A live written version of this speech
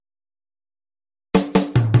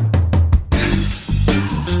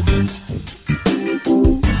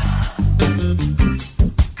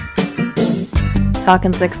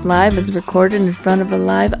Talkin' Sex Live is recorded in front of a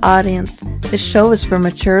live audience. This show is for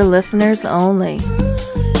mature listeners only.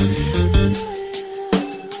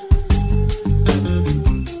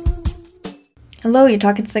 Hello, you're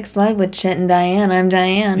Talkin' Sex Live with Chet and Diane. I'm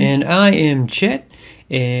Diane. And I am Chet,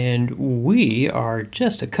 and we are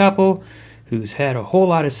just a couple who's had a whole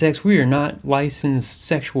lot of sex. We are not licensed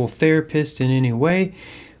sexual therapists in any way,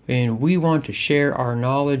 and we want to share our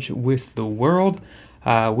knowledge with the world.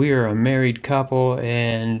 We are a married couple,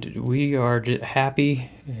 and we are happy.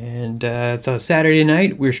 And it's a Saturday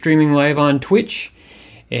night. We're streaming live on Twitch,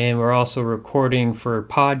 and we're also recording for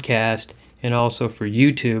podcast and also for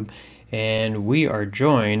YouTube. And we are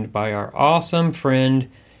joined by our awesome friend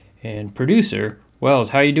and producer, Wells.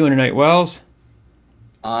 How you doing tonight, Wells?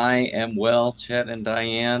 I am well, Chet and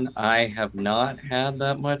Diane. I have not had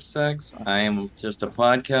that much sex. I am just a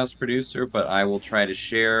podcast producer, but I will try to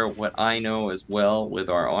share what I know as well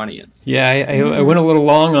with our audience. Yeah, I went a little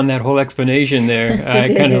long on that whole explanation there.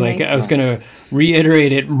 I was going to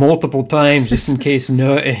reiterate it multiple times just in case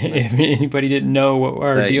if anybody didn't know what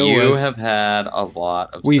our deal was. You have had a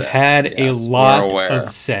lot of We've sex. had a lot of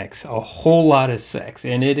sex, a whole lot of sex,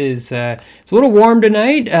 and it is it's a little warm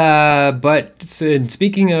tonight. But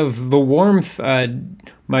speaking of the warmth,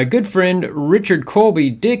 my good friend Richard Colby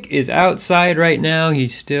Dick is outside right now.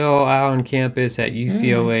 He's still out on campus at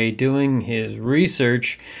UCLA doing his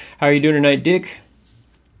research. How are you doing tonight, Dick?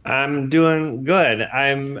 I'm doing good.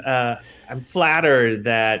 I'm flattered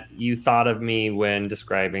that you thought of me when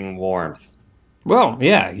describing warmth. Well,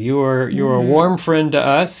 yeah, you're a warm friend to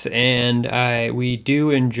us, and we do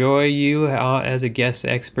enjoy you as a guest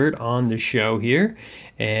expert on the show here.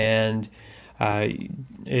 And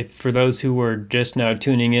for those who are just now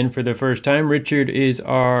tuning in for the first time, Richard is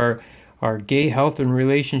our gay health and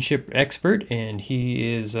relationship expert, and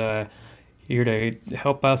he is here to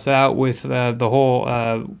help us out with the whole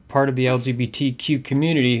part of the LGBTQ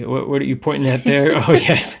community. What are you pointing at there? Oh,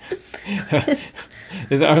 yes.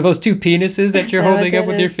 Are those two penises that you're holding up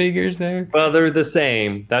with your fingers there? Well, they're the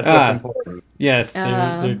same. That's what's important. Yes,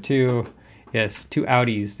 they're two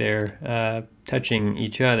outies there touching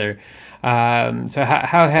each other. So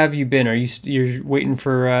how have you been? You're waiting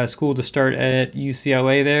for school to start at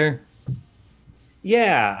UCLA there?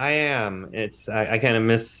 Yeah, I am. I kind of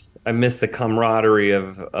miss the camaraderie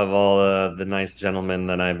of all the nice gentlemen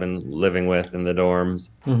that I've been living with in the dorms.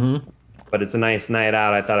 Mm-hmm. But it's a nice night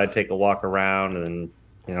out. I thought I'd take a walk around, and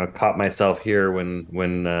caught myself here when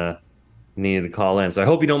needed to call in. So I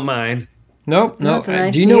hope you don't mind. Nope. No.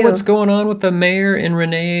 Nice Do you know what's going on with the mayor and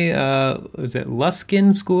Renee? Is it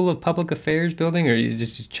Luskin School of Public Affairs building, or you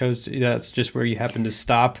just chose? That's just where you happened to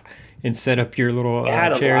stop and set up your little I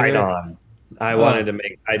had chair a light there? on. I wanted to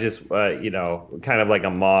make. I just kind of like a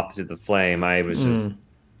moth to the flame. I was just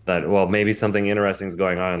thought, well, maybe something interesting is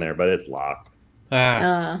going on in there, but it's locked.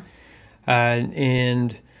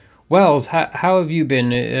 And Wells, how have you been?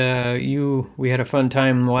 We had a fun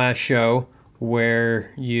time in the last show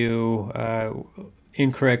where you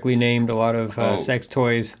incorrectly named a lot of sex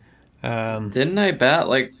toys. Didn't I bat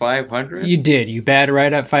like 500? You did. You batted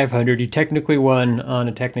right at 500. You technically won on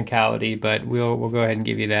a technicality, but we'll go ahead and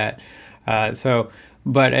give you that. How's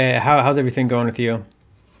everything going with you?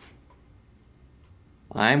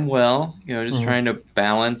 I'm well. Just trying to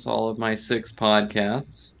balance all of my 6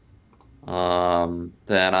 podcasts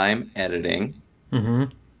that I'm editing,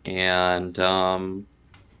 and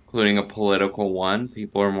including a political one.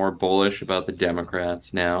 People are more bullish about the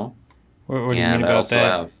Democrats now. What do you mean about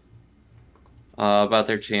that? About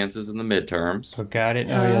their chances in the midterms. Oh, got it.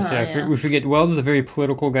 Oh, yes. Yeah. We forget Wells is a very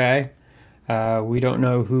political guy. We don't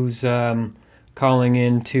know who's calling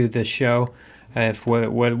into the show,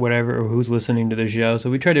 whatever, or who's listening to the show. So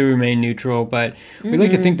we try to remain neutral, but we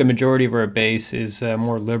like to think the majority of our base is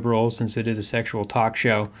more liberal, since it is a sexual talk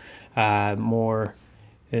show. I would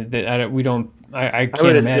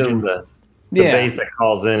assume the base that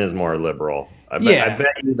calls in is more liberal. I bet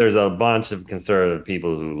you there's a bunch of conservative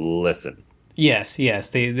people who listen. Yes.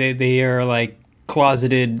 They are like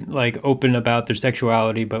closeted, like open about their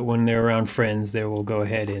sexuality, but when they're around friends, they will go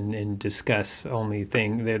ahead and discuss only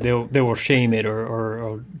thing. They will shame it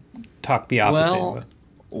or talk the opposite. Well,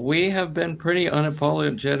 we have been pretty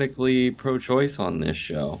unapologetically pro-choice on this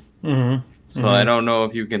show. So I don't know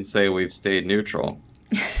if you can say we've stayed neutral.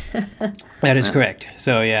 That is correct.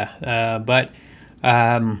 So yeah, but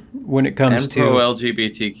when it comes to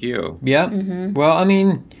pro-LGBTQ, well, I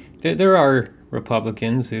mean, there are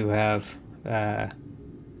Republicans who have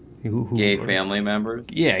Gay family members?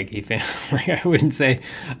 Yeah, gay family. I wouldn't say.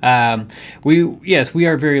 We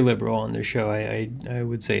are very liberal on this show. I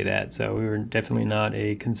would say that. So we were definitely not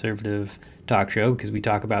a conservative talk show because we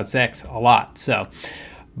talk about sex a lot. So,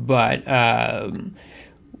 but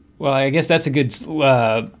well, I guess that's a good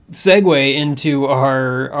segue into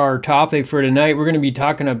our topic for tonight. We're going to be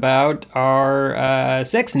talking about our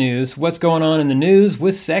sex news. What's going on in the news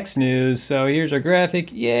with sex news? So here's our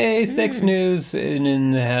graphic. Yay, sex news, and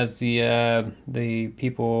then it has the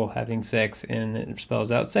people having sex, and it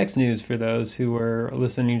spells out sex news for those who are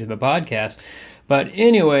listening to the podcast. But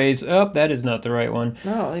anyways, that is not the right one.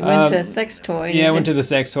 No, we went to sex toy. Yeah, I went to the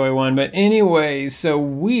sex toy one. But anyways, so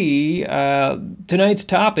tonight's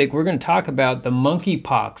topic, we're going to talk about the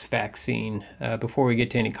monkeypox vaccine before we get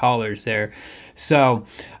to any callers there. So,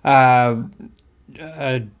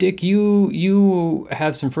 Dick, you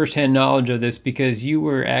have some firsthand knowledge of this because you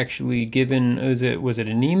were actually given, was it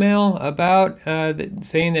an email about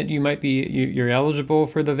saying that you're eligible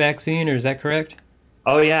for the vaccine, or is that correct?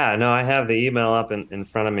 Oh yeah, no, I have the email up in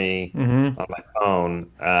front of me on my phone.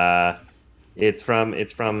 It's from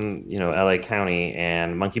LA County,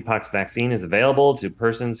 and monkeypox vaccine is available to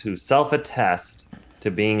persons who self-attest to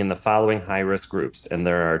being in the following high-risk groups, and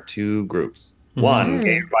there are 2 groups. One,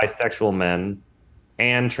 gay or bisexual men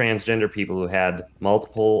and transgender people who had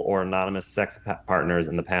multiple or anonymous sex partners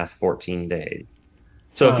in the past 14 days.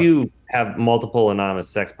 So if you have multiple anonymous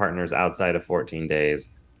sex partners outside of 14 days,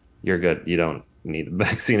 you're good. You don't need the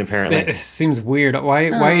vaccine, apparently. That seems weird.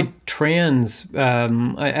 Why trans? I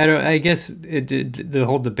don't. I guess the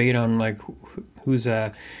whole debate on like who's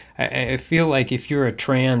I feel like if you're a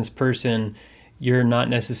trans person, you're not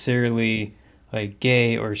necessarily like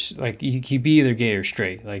gay, or like you could be either gay or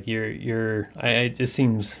straight. Like it just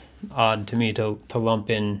seems odd to me to lump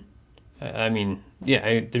in. I mean,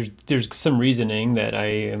 yeah, there's some reasoning that I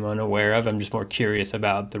am unaware of. I'm just more curious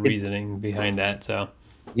about the reasoning behind that. So.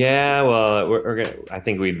 Yeah, well, we're gonna. I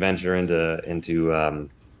think we'd venture into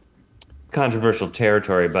controversial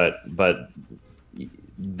territory, but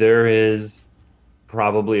there is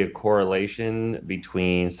probably a correlation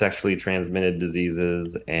between sexually transmitted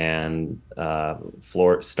diseases and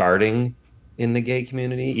starting in the gay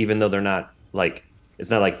community, even though they're not like, it's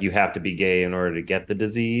not like you have to be gay in order to get the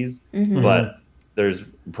disease, but there's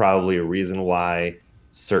probably a reason why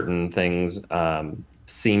certain things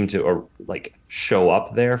seem to like show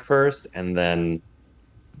up there first, and then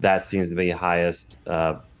that seems to be highest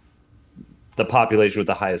the population with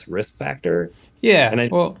the highest risk factor. Yeah,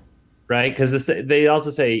 right, because they also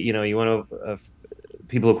say you want to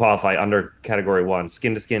people who qualify under category 1,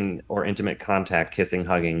 skin to skin or intimate contact, kissing,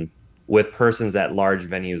 hugging with persons at large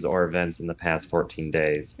venues or events in the past 14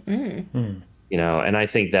 days. And I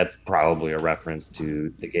think that's probably a reference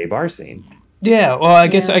to the gay bar scene. Yeah, well, I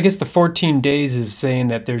guess the 14 days is saying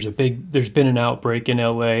that there's been an outbreak in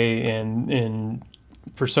LA, and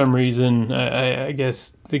for some reason, I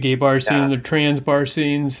guess the gay bar scene and the trans bar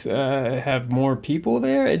scenes have more people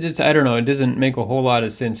there. I don't know. It doesn't make a whole lot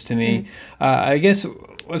of sense to me. I guess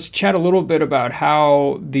let's chat a little bit about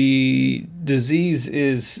how the disease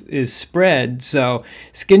is spread. So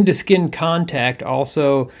skin to skin contact.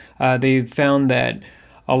 Also, they found that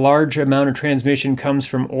a large amount of transmission comes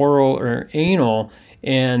from oral or anal,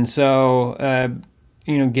 and so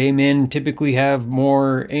gay men typically have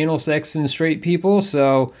more anal sex than straight people.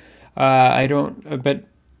 So but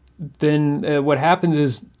then what happens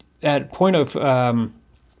is at point of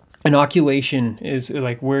inoculation is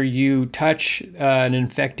like where you touch an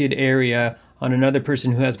infected area on another person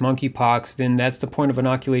who has monkeypox, then that's the point of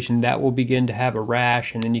inoculation. That will begin to have a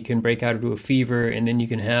rash, and then you can break out into a fever, and then you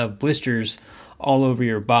can have blisters all over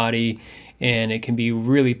your body, and it can be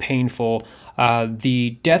really painful.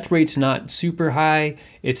 The death rate's not super high.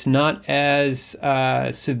 It's not as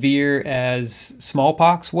severe as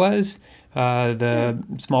smallpox was. The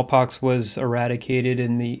smallpox was eradicated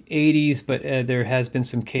in the 80s, but there has been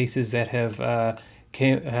some cases that have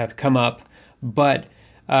come up. But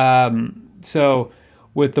so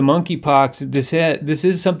with the monkeypox, this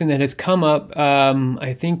is something that has come up.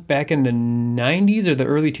 I think back in the 90s or the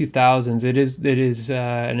early 2000s. It is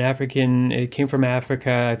an African. It came from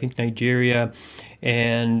Africa, I think Nigeria,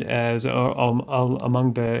 and as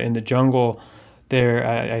among in the jungle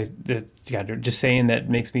there. Just saying that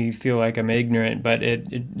makes me feel like I'm ignorant, but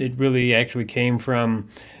it really actually came from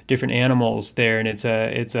different animals there, and it's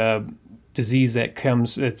a disease that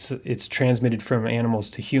comes, it's transmitted from animals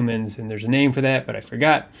to humans, and there's a name for that, but I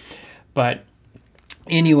forgot. But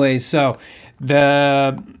anyway, so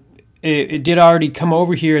it did already come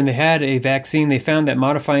over here, and they had a vaccine. They found that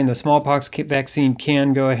modifying the smallpox vaccine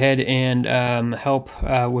can go ahead and help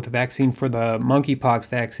with a vaccine for the monkeypox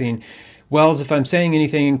vaccine. Wells, if I'm saying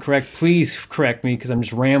anything incorrect, please correct me because I'm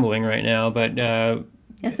just rambling right now. But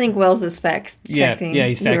I think Wells is fact-checking. Yeah,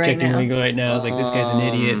 he's fact-checking right now. right now. It's like, this guy's an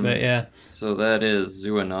idiot, but yeah. So that is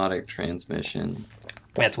zoonotic transmission.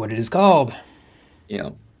 That's what it is called. Yeah.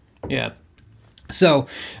 Yeah. So,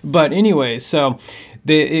 but anyway, so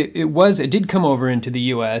it did come over into the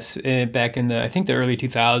U.S. Back in the, I think, the early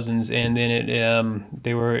 2000s, and then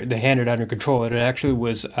they had it under control. It actually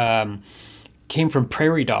was came from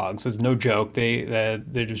prairie dogs. It's no joke. They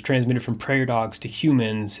was transmitted from prairie dogs to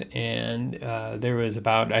humans, and there was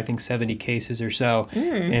about, I think, 70 cases or so.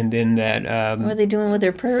 And then that. What are they doing with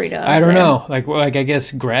their prairie dogs? I don't know. Like I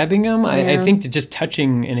guess grabbing them. Yeah. I think that just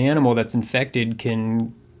touching an animal that's infected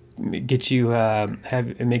can get you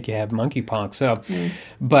make you have monkeypox. So,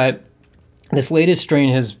 but this latest strain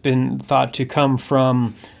has been thought to come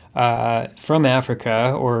from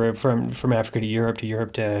Africa, or from Africa to Europe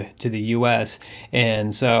to the U.S.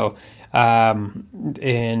 And so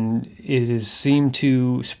and it is seemed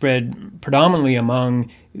to spread predominantly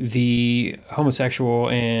among the homosexual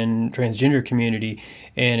and transgender community,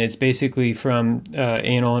 and it's basically from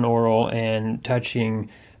anal and oral and touching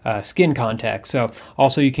skin contact. So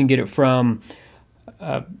also you can get it from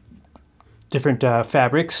different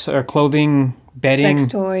fabrics or clothing, bedding,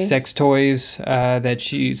 sex toys that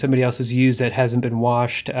somebody else has used that hasn't been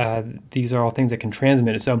washed. These are all things that can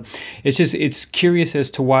transmit it. So it's curious as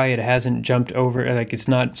to why it hasn't jumped over, like it's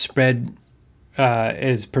not spread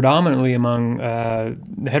as predominantly among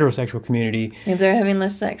the heterosexual community. Maybe they're having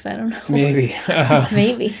less sex. I don't know. Maybe.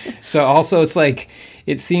 Maybe. So also it's like,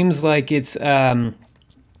 it seems like it's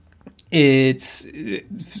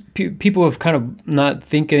people have kind of not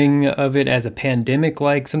thinking of it as a pandemic,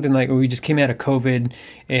 like something like we just came out of COVID,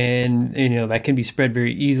 and that can be spread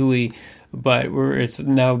very easily, but it's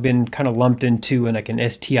now been kind of lumped into an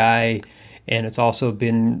STI, and it's also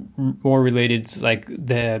been more related to like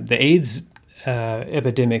the AIDS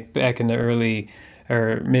epidemic back in the early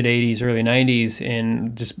or mid 80s, early 90s,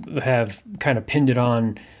 and just have kind of pinned it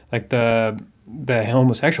on like the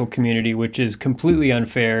homosexual community, which is completely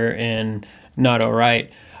unfair and not all right.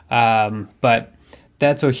 But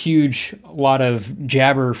that's a huge lot of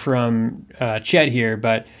jabber from Chet here.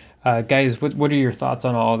 But guys, what are your thoughts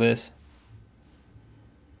on all this?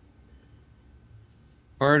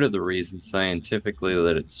 Part of the reason scientifically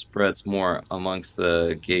that it spreads more amongst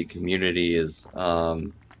the gay community is, well,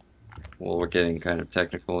 we're getting kind of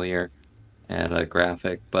technical here and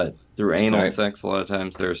graphic, but through anal sex, a lot of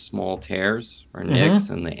times there's small tears or nicks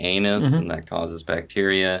in the anus, and that causes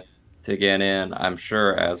bacteria to get in. I'm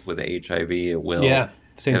sure, as with HIV, it will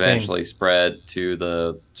eventually spread to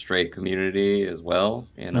the straight community as well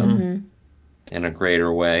in a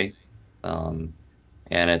greater way. And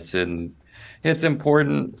it's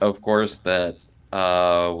important, of course, that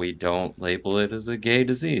we don't label it as a gay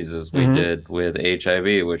disease, as we did with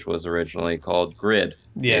HIV, which was originally called GRID,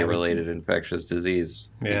 gay-related infectious disease,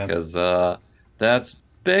 because that's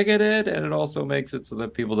bigoted, and it also makes it so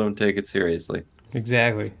that people don't take it seriously.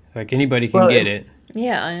 Exactly. Like anybody can get it.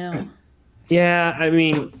 Yeah, I know. Yeah, I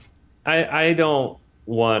mean, I don't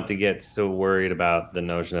want to get so worried about the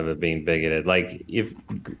notion of it being bigoted. Like, if,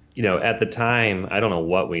 at the time, I don't know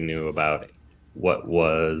what we knew about what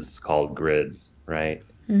was called GRIDs, right?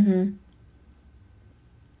 And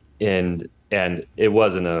it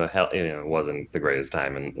wasn't it wasn't the greatest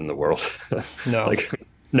time in the world. No.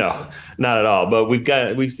 No, not at all. But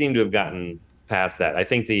we seem to have gotten past that. I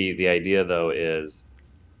think the idea though is,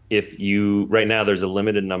 right now there's a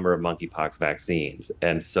limited number of monkeypox vaccines,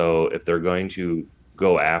 and so if they're going to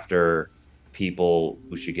go after people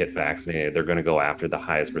who should get vaccinated, they're going to go after the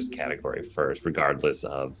highest risk category first, regardless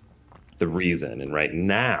of the reason. And right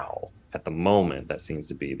now, at the moment, that seems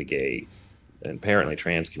to be the gay and apparently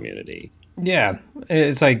trans community. Yeah,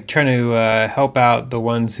 it's like trying to help out the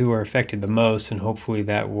ones who are affected the most, and hopefully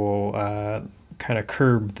that will kind of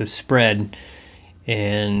curb the spread.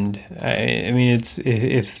 And I mean, it's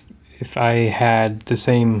if I had the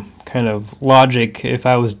same kind of logic, if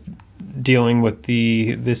I was dealing with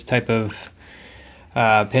this type of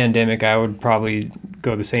pandemic, I would probably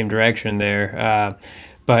go the same direction there.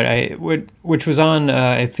 But which was on,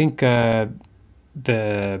 I think,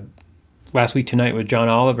 the last week tonight with John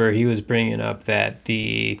Oliver, he was bringing up that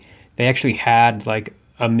they actually had like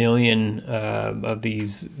 1 million of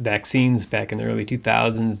these vaccines back in the early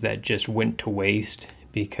 2000s that just went to waste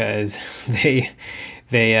because they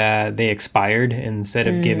expired instead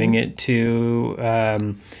of giving it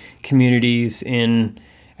to communities in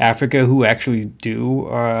Africa who actually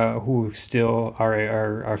who still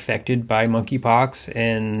are affected by monkeypox,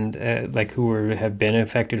 and have been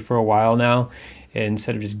affected for a while now. And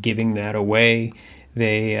instead of just giving that away,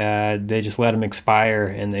 they just let them expire,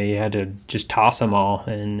 and they had to just toss them all.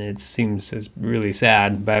 And it's really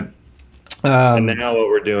sad. But and now what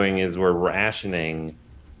we're doing is we're rationing,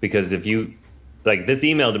 because if you like this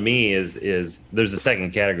email to me is there's a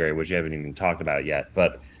second category which you haven't even talked about yet,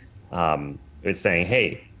 but it's saying,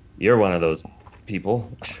 hey, you're one of those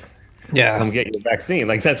people. Yeah. Come get your vaccine.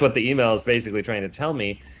 Like, that's what the email is basically trying to tell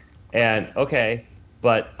me. And okay,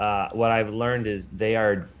 but what I've learned is they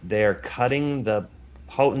are cutting the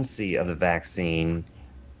potency of the vaccine,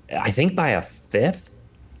 I think, by a fifth.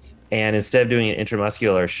 And instead of doing an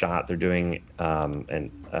intramuscular shot, they're doing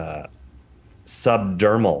an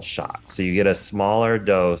subdermal shot. So you get a smaller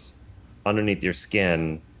dose underneath your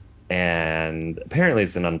skin, and apparently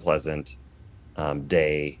it's an unpleasant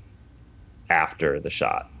day after the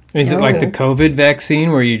shot. Is it like the COVID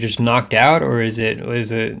vaccine where you just knocked out, or is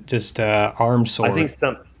it just arm sore? I think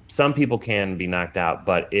some people can be knocked out,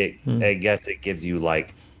 but I guess it gives you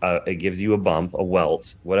it gives you a bump, a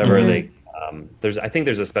welt, whatever I think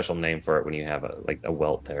there's a special name for it when you have a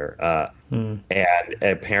welt there. And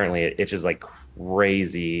apparently it itches like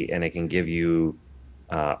crazy, and it can give you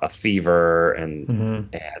a fever, and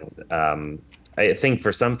I think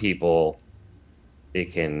for some people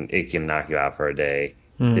it can knock you out for a day.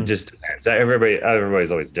 It just depends.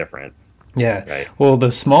 Everybody's always different. Yeah. Right. Well,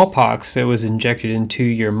 the smallpox, it was injected into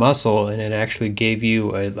your muscle, and it actually gave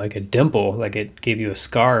you a dimple, like it gave you a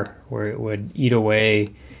scar where it would eat away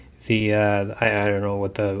the I don't know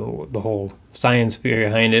what the whole science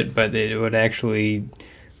behind it, but it would actually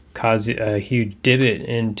cause a huge divot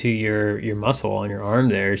into your muscle on your arm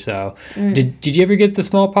there. So did you ever get the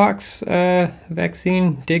smallpox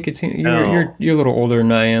vaccine, Dick? You're a little older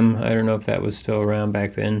than I am. I don't know if that was still around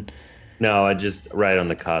back then. No, I just right on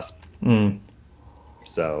the cusp.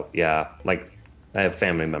 So yeah, like I have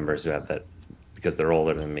family members who have that because they're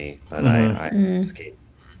older than me, but I escaped.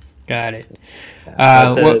 Got it.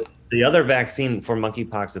 The other vaccine for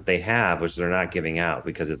monkeypox that they have, which they're not giving out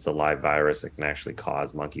because it's a live virus that can actually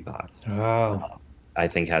cause monkeypox, I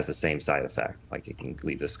think has the same side effect. Like, it can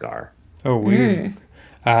leave a scar. Oh, weird.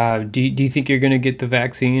 Do you think you're going to get the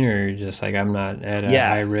vaccine, or just like, I'm not at a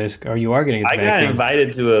high risk? Or you are going to get the vaccine? I got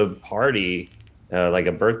invited to a party, like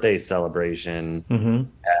a birthday celebration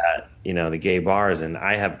at the gay bars, and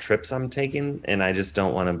I have trips I'm taking, and I just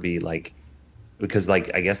don't want to be like, because I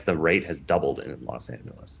guess the rate has doubled in Los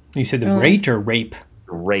Angeles. You said the rate or rape?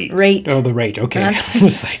 Rate. Oh, the rate. Okay. I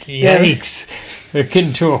was like, yikes. They're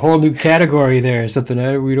getting to a whole new category there,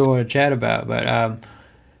 something we don't want to chat about. But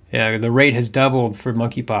the rate has doubled for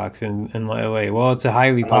monkeypox in LA. Well, it's a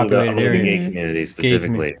highly populated area. The gay community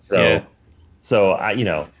specifically. So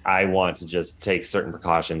I want to just take certain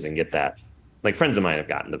precautions and get that. Like, friends of mine have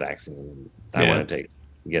gotten the vaccine. I want to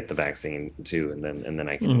get the vaccine too, and then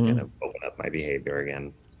I can kind of open up my behavior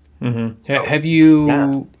again. So, have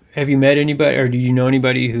you met anybody, or do you know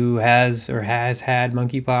anybody who has had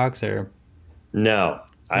monkeypox? Or no,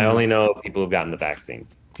 I only know people who've gotten the vaccine.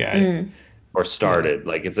 Got it. Or started.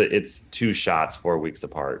 Like, it's 2 shots 4 weeks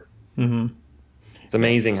apart. It's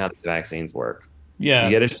amazing how these vaccines work. You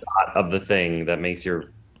get a shot of the thing that makes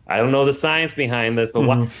I don't know the science behind this, but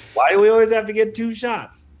why do we always have to get 2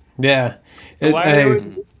 shots? Yeah. Why are we always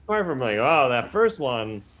far from that first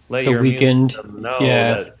one let your immune system know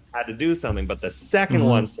that had to do something, but the second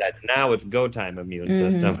one said, now it's go time, immune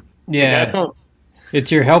system. Yeah.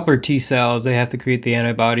 It's your helper T cells. They have to create the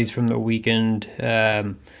antibodies from the weakened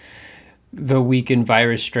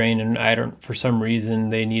virus strain, and for some reason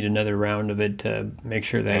they need another round of it to make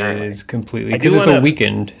sure that it is completely, because it's a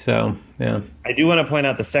weakened. So yeah. I do want to point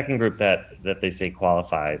out the second group that they say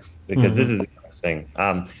qualifies, because this is interesting.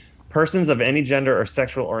 Persons of any gender or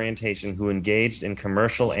sexual orientation who engaged in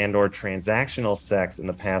commercial and or transactional sex in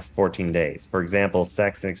the past 14 days. For example,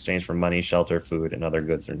 sex in exchange for money, shelter, food, and other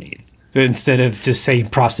goods or needs. So instead of just saying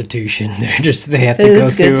prostitution, they have to go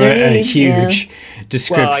through a huge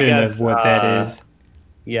description of what that is.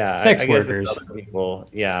 Yeah. Sex workers. Other people,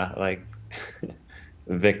 like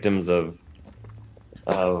victims of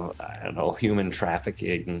I don't know, human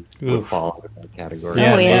trafficking would fall into that category.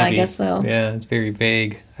 I guess so. Yeah, it's very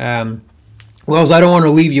vague. Wells, I don't want to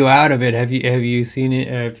leave you out of it. Have you seen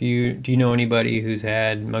it? Do you know anybody who's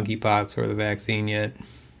had monkeypox or the vaccine yet?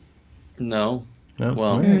 No.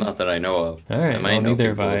 Well, not that I know of. All right. I might know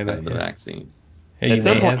people who have the vaccine. At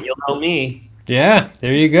some point, you'll know me. Yeah,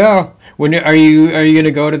 there you go. When are you going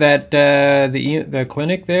to go to that the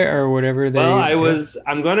clinic there or whatever they? Well,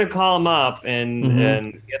 I'm going to call them up Mm-hmm.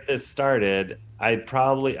 and get this started. I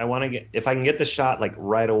want to get, if I can get the shot like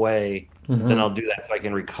right away, Mm-hmm. then I'll do that so I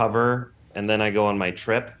can recover, and then I go on my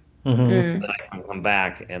trip. Mm-hmm. Then I can come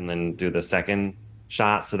back and then do the second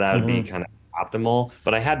shot. So that would be kind of optimal.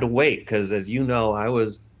 But I had to wait because, as you know, I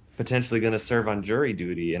was potentially going to serve on jury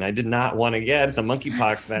duty, and I did not want to get the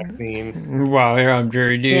monkeypox vaccine While you're on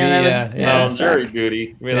jury duty. Yeah, on jury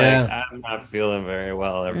duty. Be Yeah. like, I'm not feeling very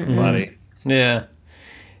well, everybody. Yeah.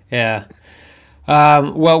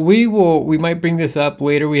 Well, we might bring this up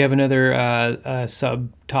later. We have another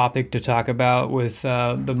subtopic to talk about with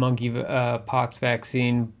the monkey pox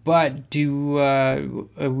vaccine. But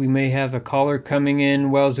we may have a caller coming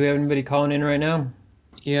in. Wells, do we have anybody calling in right now?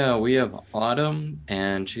 Yeah, we have Autumn,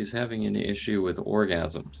 and she's having an issue with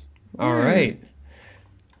orgasms. All right.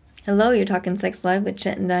 Hello, you're talking Sex Live with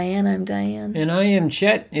Chet and Diane. I'm Diane. And I am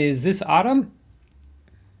Chet. Is this Autumn?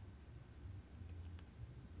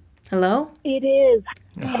 Hello? It is.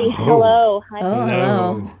 Hey, hello. Hi. Oh,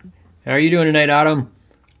 hello. How are you doing tonight, Autumn?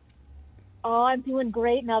 Oh, I'm doing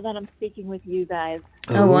great now that I'm speaking with you guys.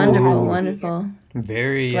 Oh, wonderful, wonderful.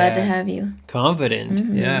 Very glad to have you. Confident.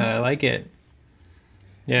 Mm-hmm. Yeah, I like it.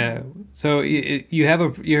 Yeah. So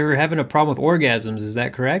you're having a problem with orgasms, is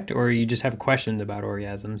that correct? Or you just have questions about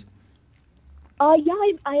orgasms? Yeah,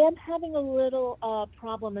 I am having a little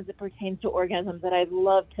problem as it pertains to orgasms that I'd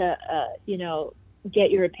love to,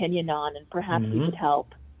 get your opinion on, and perhaps you could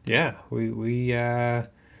help. Yeah, we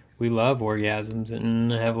love orgasms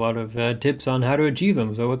and have a lot of tips on how to achieve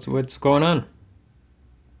them. So what's going on?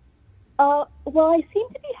 Well, I seem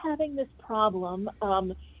to be having this problem.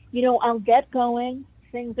 I'll get going.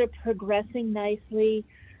 Things are progressing nicely,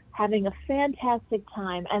 having a fantastic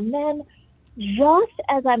time. And then just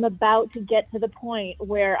as I'm about to get to the point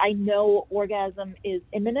where I know orgasm is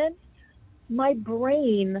imminent, my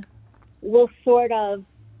brain will sort of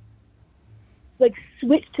like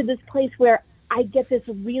switch to this place where I get this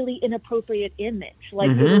really inappropriate image.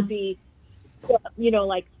 Like it would be,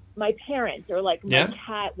 like my parents or like my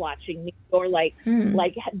cat watching me, or like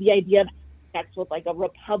the idea of sex with like a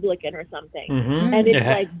Republican or something. And it's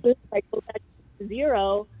like go back to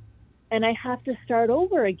zero and I have to start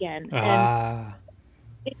over again. And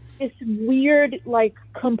it's this weird like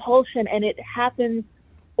compulsion, and it happens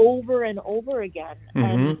over and over again.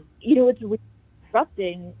 And it's really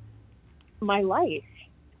disrupting my life.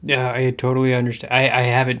 Yeah, I totally understand. I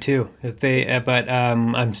have it too. But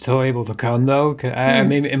I'm still able to come though.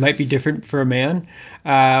 Maybe it might be different for a man.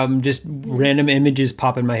 Just random images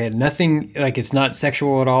pop in my head. Nothing like, it's not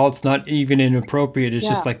sexual at all. It's not even inappropriate. It's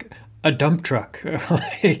just like a dump truck.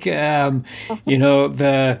 Like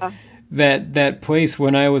that place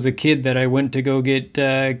when I was a kid that I went to go get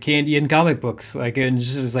candy and comic books. Like, and it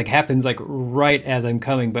just like happens like right as I'm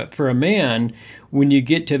coming. But for a man, when you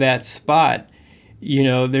get to that spot,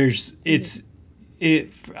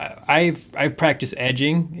 I've practiced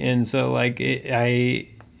edging, and so like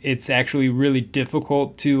it's actually really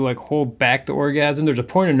difficult to like hold back the orgasm. There's a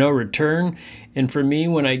point of no return, and for me,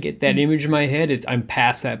 when I get that image in my head, I'm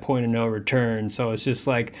past that point of no return. So it's just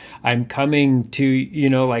like I'm coming to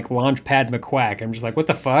like Launchpad McQuack. I'm just like, what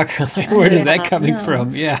the fuck? Where is that coming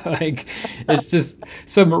from? Yeah, like it's just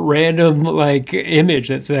some random like image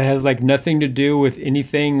that has like nothing to do with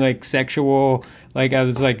anything like sexual. Like I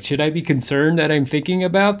was like, should I be concerned that I'm thinking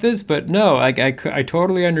about this? But no, like I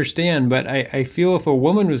totally understand. But I feel if a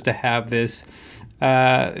woman was to have this,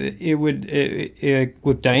 it would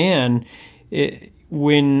with Diane.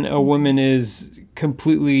 When a woman is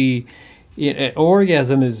completely,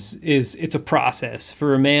 orgasm is it's a process.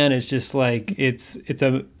 For a man, it's just like it's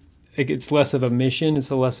less of a mission.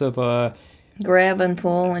 It's less of a grab and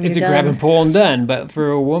pull, and it's you're a done. grab and pull and done. But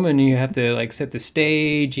for a woman, you have to like set the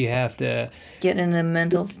stage. You have to get in a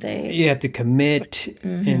mental state. You have to commit,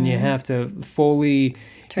 and you have to fully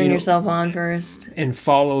turn yourself on first and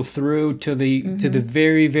follow through to the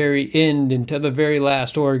very, very end, and to the very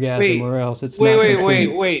last orgasm, or else it's not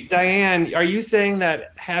complete. Wait, Diane, are you saying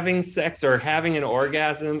that having sex or having an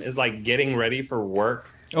orgasm is like getting ready for work?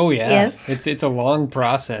 Oh yeah, yes. It's a long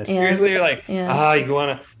process. Yes. Seriously, you're like, you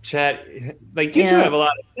want to chat? Like you two have a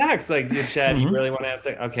lot of sex. Like you chat, you really want to have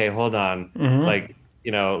sex? Okay, hold on. Like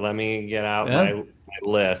let me get out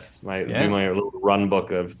list, my little run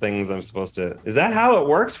book of things I'm supposed to. Is that how it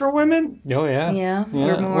works for women? Oh yeah. Yeah,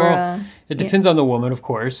 Yeah. for more. Well, it depends on the woman, of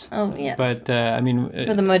course. Oh yes. But I mean,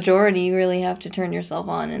 for the majority, you really have to turn yourself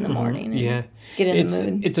on in the morning. And get in the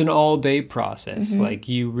mood. It's an all-day process. Like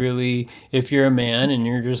you really, if you're a man and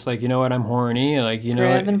you're just like, you know what, I'm horny, like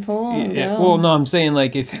grab and pull and go. Well, no, I'm saying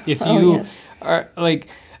like if you are like.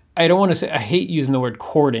 I don't want to say, I hate using the word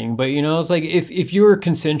courting, but it's like if you're a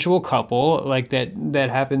consensual couple like that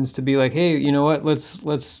happens to be like, hey, you know what, let's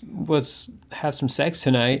have some sex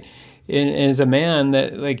tonight, and as a man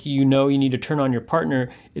that like you need to turn on your partner,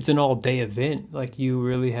 it's an all day event. Like you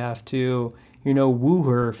really have to woo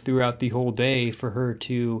her throughout the whole day for her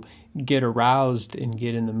to get aroused and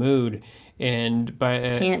get in the mood. And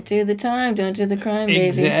can't do the time, don't do the crime, baby.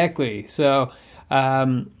 Exactly. So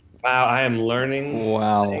wow, I am learning.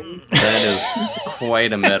 Wow, that is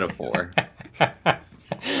quite a metaphor.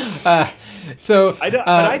 So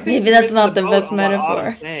I think maybe that's not the best metaphor.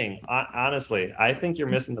 I'm saying, honestly, I think you're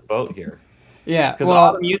missing the boat here. Yeah, because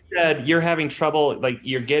Autumn, you said you're having trouble, like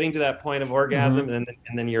you're getting to that point of orgasm, and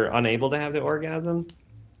then you're unable to have the orgasm.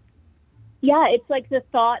 Yeah, it's like the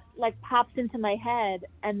thought like pops into my head,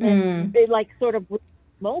 and then they like sort of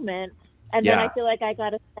moment, and then I feel like I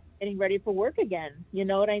gotta start getting ready for work again. You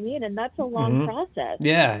know what I mean? And that's a long process.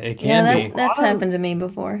 Yeah, it can be. That's happened to me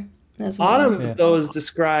before as well. Autumn, though, is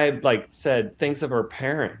described, thinks of her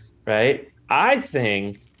parents, right? I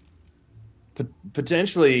think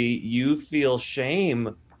potentially you feel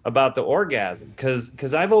shame about the orgasm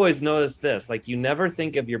because I've always noticed this, like you never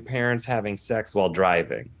think of your parents having sex while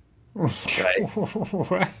driving. Right?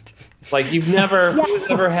 What? Like you've never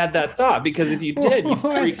had that thought, because if you did, you'd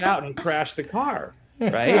freak out and crash the car,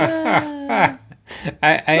 right?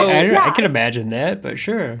 I can imagine that, but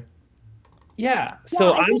sure. Yeah.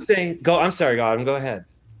 So I'm saying, I'm sorry, Autumn, go ahead.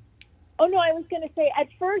 Oh no, I was going to say at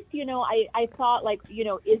first, I thought like,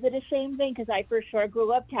 is it a shame thing? Because I for sure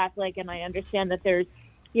grew up Catholic, and I understand that there's,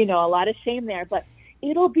 a lot of shame there, but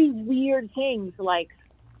it'll be weird things like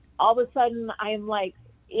all of a sudden I'm like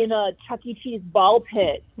in a Chuck E. Cheese ball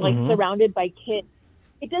pit, like surrounded by kids.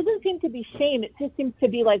 It doesn't seem to be shame. It just seems to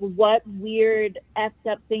be like, what weird effed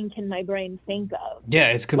up thing can my brain think of? Yeah,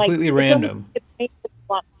 it's completely random. It makes me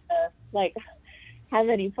want to like have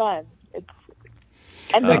any fun.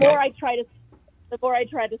 And the more I try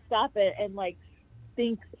to stop it and like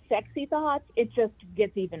think sexy thoughts, it just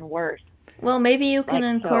gets even worse. Well, maybe you can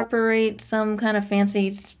incorporate some kind of fantasy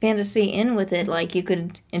in with it. Like you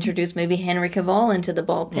could introduce maybe Henry Cavill into the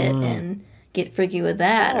ball pit and get freaky with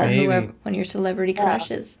that, or whoever, one of your celebrity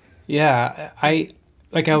crushes. Yeah, I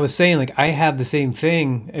was saying, like I have the same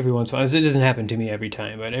thing every once in a while. It doesn't happen to me every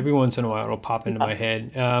time, but every once in a while it'll pop into my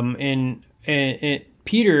head. And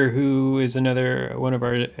Peter, who is another one of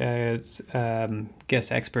our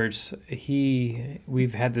guest experts,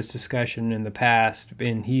 we've had this discussion in the past,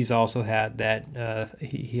 and he's also had that.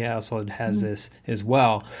 He also has this as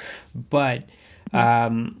well, but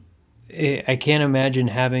I can't imagine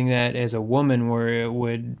having that as a woman where it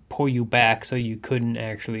would pull you back so you couldn't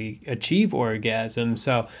actually achieve orgasm.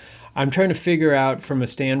 So I'm trying to figure out from a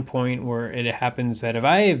standpoint where it happens that if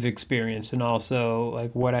I have experienced, and also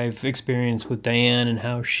like what I've experienced with Diane and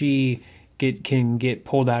how she can get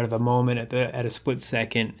pulled out of a moment at a split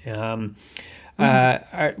second.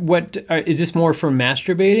 Is this more from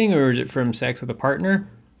masturbating, or is it from sex with a partner?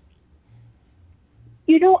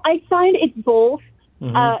 I find it's both.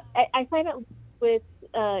 I find it with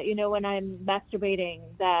when I'm masturbating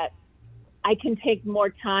that I can take more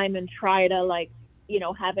time and try to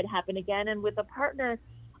have it happen again. And with a partner,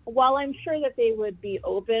 while I'm sure that they would be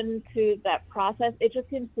open to that process, it just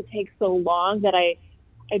seems to take so long that I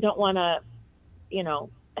don't want to,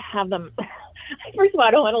 have them. First of all,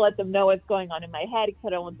 I don't want to let them know what's going on in my head because I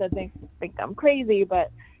don't want them to think I'm crazy.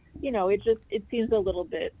 But, it seems a little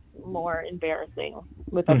bit more embarrassing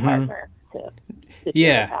with a partner to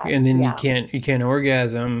and then you can't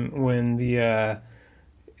orgasm when the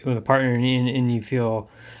partner and you feel.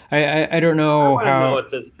 I don't know I know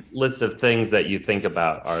what this list of things that you think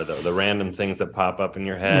about are, though, the random things that pop up in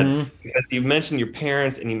your head, because you mentioned your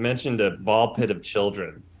parents and you mentioned a ball pit of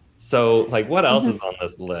children. So, what else is on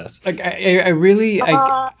this list?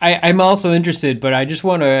 I'm also interested, but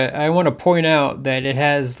I want to point out that it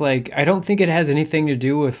has I don't think it has anything to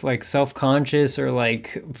do with self-conscious or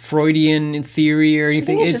Freudian theory or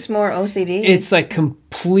anything. It's just more OCD. It's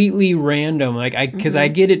completely random. Because I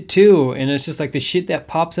get it too, and it's just the shit that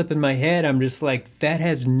pops up in my head. I'm just that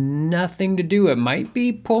has nothing to do. It might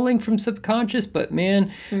be pulling from subconscious, but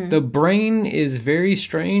man, the brain is very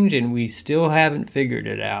strange, and we still haven't figured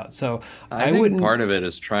it out. out. So I think part of it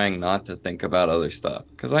is trying not to think about other stuff,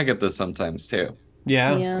 because I get this sometimes too.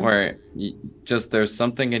 Yeah. Where just there's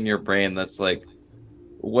something in your brain that's like,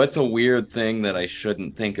 what's a weird thing that I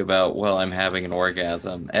shouldn't think about while I'm having an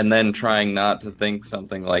orgasm? And then trying not to think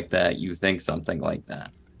something like that, you think something like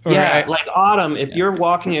that. Yeah, like Autumn, if you're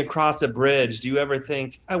walking across a bridge, do you ever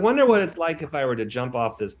think, I wonder what it's like if I were to jump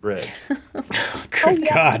off this bridge? Good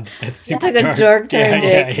God. That's super took a dark turn,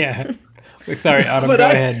 Dick. Yeah. Sorry, Autumn, go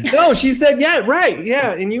ahead. No, she said, yeah, right.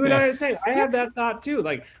 Yeah. And you and I are saying, I have that thought too.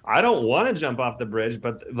 Like, I don't want to jump off the bridge,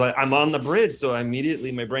 but I'm on the bridge. So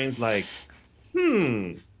immediately my brain's like,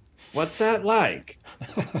 what's that like?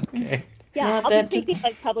 Okay. Yeah, I'll be thinking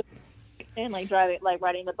like public and like driving, like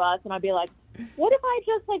riding the bus, and I'll be like, what if I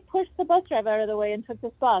just like pushed the bus driver out of the way and took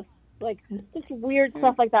this bus? Like, just weird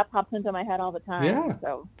stuff like that pops into my head all the time. Yeah.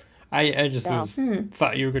 So I just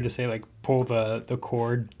thought you were going to say like pull the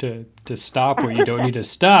cord to stop where you don't need to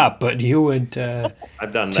stop, but you would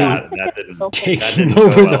I've done that. That didn't taking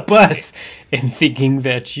over the bus and thinking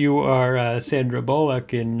that you are Sandra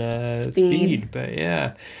Bullock in Speed. But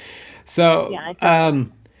yeah. So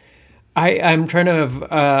I'm trying to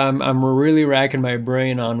I'm really racking my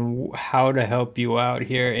brain on how to help you out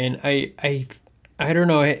here, and I don't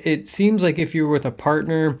know. It seems like if you're with a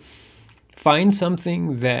partner, find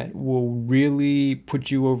something that will really put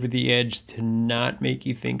you over the edge to not make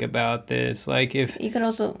you think about this. Like if you could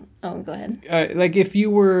also, go ahead. Like if you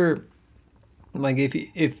were, like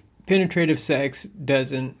if penetrative sex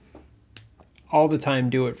doesn't all the time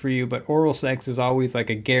do it for you, but oral sex is always like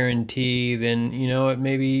a guarantee, then you know what,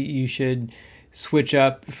 maybe you should switch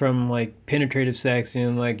up from like penetrative sex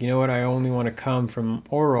and like, you know what, I only want to come from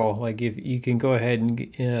oral. Like if you can go ahead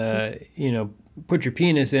and put your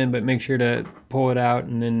penis in, but make sure to pull it out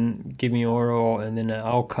and then give me oral, and then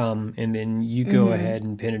I'll come, and then you go ahead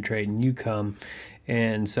and penetrate and you come.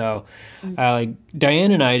 And so like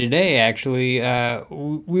Diane and I today, actually,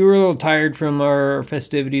 we were a little tired from our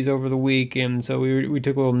festivities over the week, and so we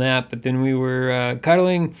took a little nap, but then we were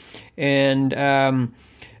cuddling, and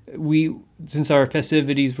since our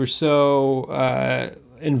festivities were so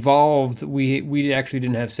involved, we actually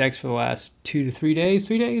didn't have sex for the last 2 to 3 days.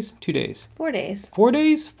 3 days? 2 days? 4 days. 4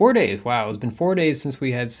 days? 4 days. Wow, it's been 4 days since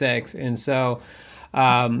we had sex. And so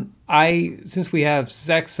since we have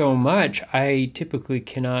sex so much, I typically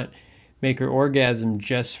cannot make her orgasm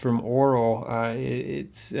just from oral.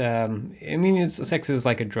 Sex is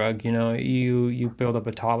like a drug, you build up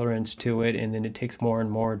a tolerance to it, and then it takes more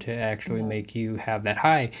and more to actually make you have that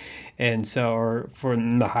high. And so, or for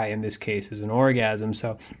the high in this case is an orgasm.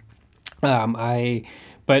 So,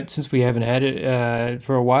 but since we haven't had it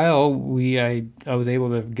for a while, I was able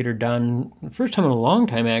to get her done first time in a long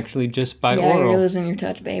time, actually, just by oral. Yeah, you're losing your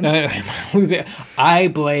touch, babe. I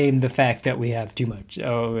blame the fact that we have too much.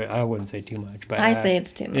 Oh, I wouldn't say too much, but I say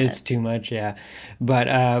it's too much. It's too much, yeah.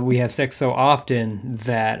 But we have sex so often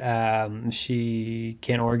that she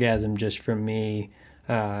can't orgasm just from me.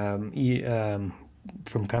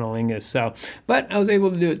 From cunnilingus. So, but I was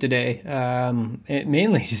able to do it today,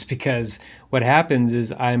 mainly just because what happens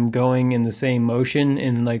is I'm going in the same motion,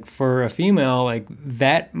 and like for a female, like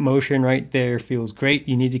that motion right there feels great.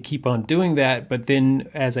 You need to keep on doing that. But then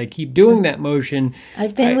as I keep doing that motion,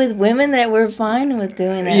 I've been with women that were fine with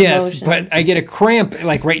doing that yes, motion. But I get a cramp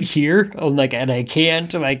like right here, like, and I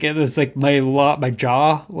can't, like, it's like my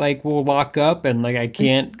jaw like will lock up, and like I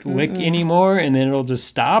can't lick anymore, and then it'll just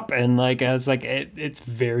stop, and like I was like it's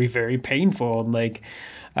very, very painful, and like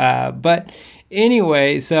but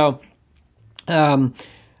anyway, so going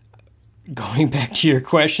back to your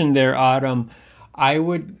question there, Autumn, I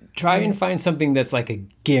would try and find something that's like a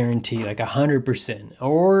guarantee, like 100%,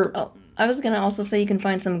 or I was going to also say you can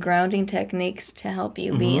find some grounding techniques to help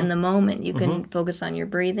you be in the moment. You can focus on your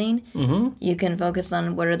breathing. You can focus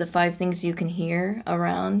on what are the 5 things you can hear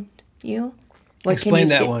around you. Explain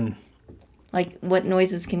that one. Like, what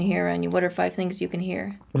noises can you hear around you? What are 5 things you can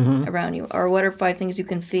hear around you? Or what are 5 things you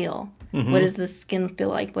can feel? What does the skin feel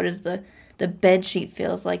like? What does the bed sheet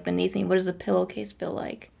feels like beneath me? What does the pillowcase feel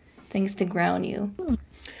like? Things to ground you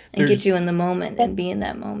and get you in the moment and be in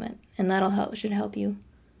that moment. And should help you.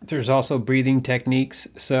 There's also breathing techniques.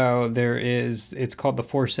 So it's called the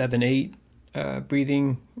 4-7-8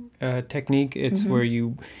 breathing technique. It's where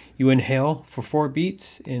you inhale for 4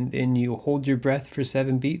 beats, and then you hold your breath for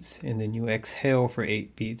 7 beats, and then you exhale for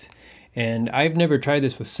 8 beats. And I've never tried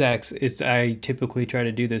this with sex. I typically try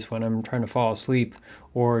to do this when I'm trying to fall asleep,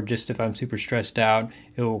 or just if I'm super stressed out,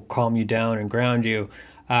 it will calm you down and ground you.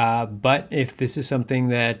 But if this is something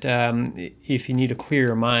that, if you need to clear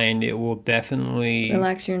your mind, it will definitely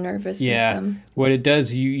relax your nervous system. What it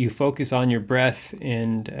does, you focus on your breath,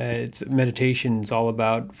 and it's meditation is all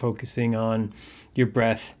about focusing on your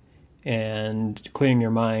breath and clearing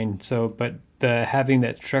your mind. So, but having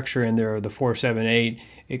that structure in there, the 4-7-8,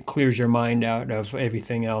 it clears your mind out of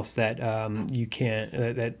everything else that you can't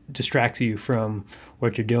that distracts you from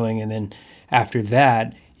what you're doing, and then after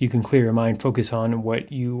that, you can clear your mind, focus on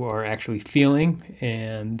what you are actually feeling,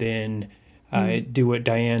 and then do what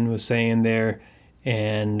Diane was saying there,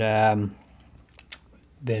 and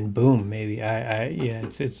then boom, maybe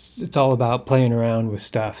it's all about playing around with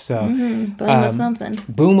stuff. So boom with something.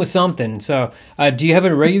 Boom with something. So do you have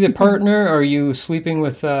a regular partner? Or are you sleeping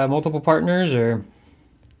with multiple partners, or?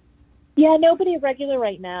 Yeah, nobody regular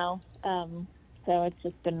right now. So it's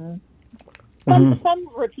just been some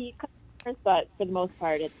repeat customers, but for the most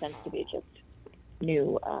part, it tends to be just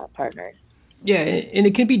new partners. Yeah, and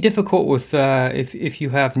it can be difficult with if you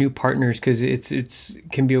have new partners, because it's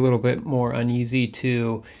can be a little bit more uneasy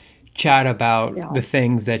to chat about the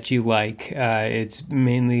things that you like. It's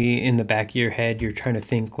mainly in the back of your head. You're trying to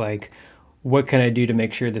think like, what can I do to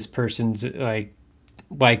make sure this person's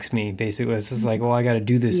likes me? Basically, it's just like, well, I got to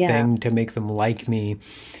do this thing to make them like me,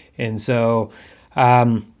 and so.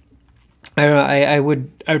 I don't know, I would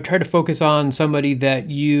try to focus on somebody that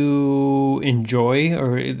you enjoy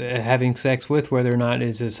or having sex with, whether or not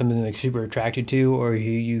is something like super attracted to, or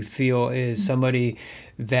you feel is somebody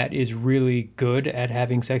that is really good at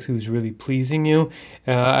having sex, who's really pleasing you.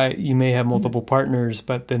 You may have multiple partners,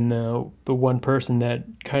 but then the one person that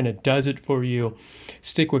kind of does it for you,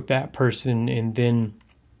 stick with that person, and then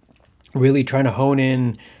really trying to hone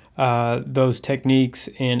in those techniques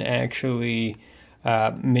and actually.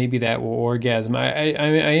 Maybe that will orgasm. I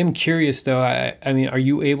am curious though. I mean, are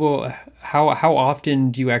you able? How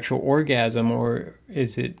often do you actual orgasm, or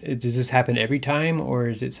does this happen every time, or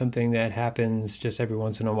is it something that happens just every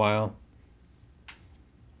once in a while?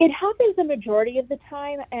 It happens the majority of the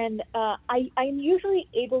time, and I'm usually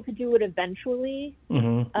able to do it eventually,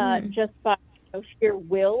 just by sheer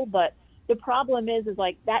will. But the problem is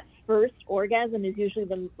like that first orgasm is usually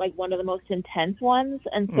one of the most intense ones,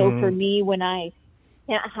 and so for me, when I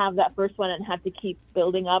can't have that first one and have to keep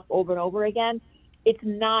building up over and over again, it's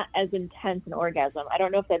not as intense an orgasm. I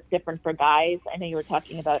don't know if that's different for guys. I know you were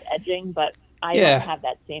talking about edging, but I don't have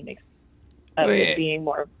that same experience of it being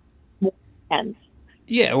more intense.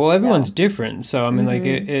 Yeah, well, everyone's different. So, I mean, like,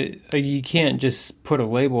 you can't just put a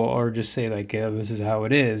label or just say, like, this is how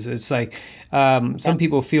it is. It's like some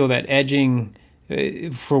people feel that edging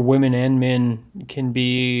for women and men can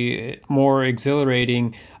be more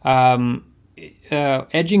exhilarating.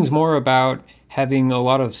 Edging's more about having a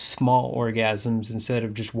lot of small orgasms instead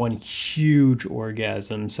of just one huge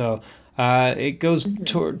orgasm. So it goes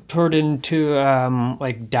toward into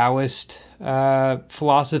like Taoist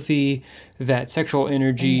philosophy that sexual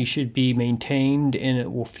energy should be maintained, and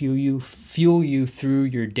it will fuel you through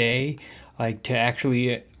your day. Like to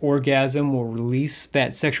actually orgasm will release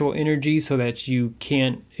that sexual energy so that you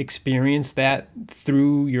can't experience that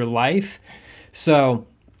through your life. So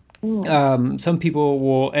some people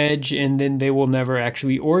will edge and then they will never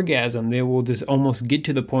actually orgasm. They will just almost get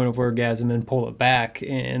to the point of orgasm and pull it back,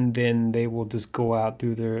 and then they will just go out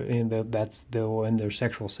through they'll end their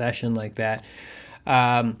sexual session like that.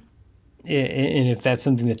 And if that's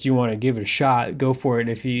something that you want to give it a shot, go for it.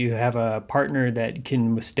 If you have a partner that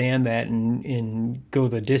can withstand that and go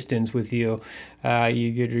the distance with you,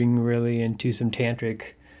 you're getting really into some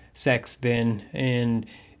tantric sex then, and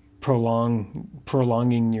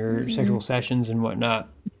prolonging your sexual sessions and whatnot.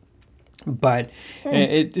 But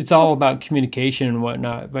it's all about communication and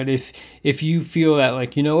whatnot. But if you feel that,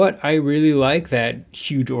 like, you know what, I really like that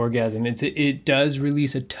huge orgasm, it does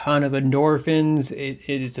release a ton of endorphins. It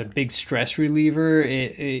is a big stress reliever.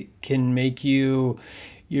 It can make it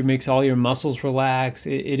makes all your muscles relax.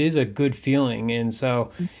 It is a good feeling. And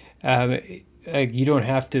so like, you don't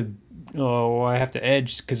have to, I have to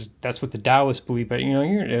edge because that's what the Taoists believe. But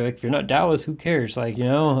you're like, if you're not Taoist, who cares? Like,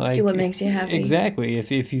 like, do what makes you happy. Exactly.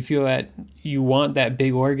 If you feel that you want that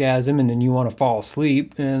big orgasm and then you want to fall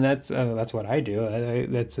asleep, and that's what I do.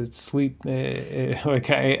 That's sleep. Like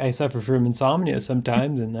I suffer from insomnia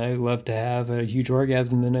sometimes, and I love to have a huge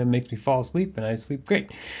orgasm, and then it makes me fall asleep, and I sleep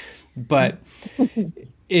great. But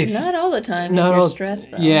not all the time, if you're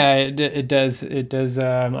stressed though. Yeah, it does. It does.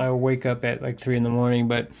 I will wake up at like 3 a.m,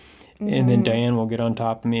 but. And then Diane will get on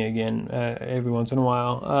top of me again every once in a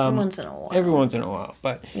while. Every once in a while,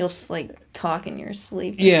 but you'll like talk in your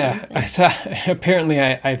sleep. Yeah, apparently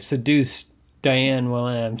I've seduced Diane while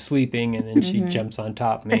I'm sleeping, and then she jumps on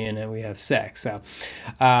top of me, and then we have sex. So,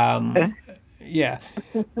 yeah.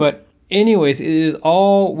 But anyways, it is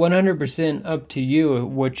all 100% up to you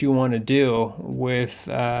what you want to do with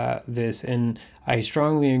this, and I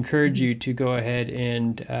strongly encourage you to go ahead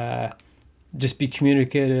and just be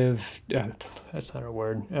communicative. That's not a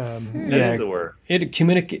word. That is a word.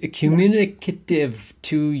 Communicative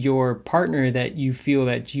to your partner that you feel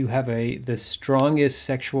that you have the strongest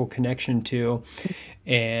sexual connection to,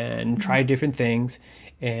 and try different things.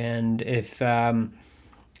 And if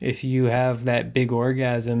you have that big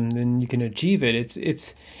orgasm, then you can achieve it.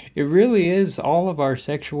 It really is, all of our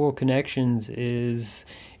sexual connections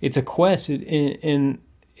it's a quest, and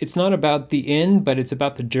it's not about the end, but it's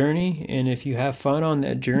about the journey. And if you have fun on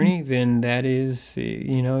that journey, then that is,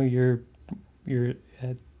 you're you're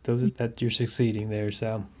succeeding there.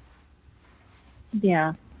 So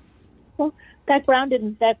yeah. Well, that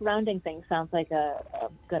grounding thing sounds like a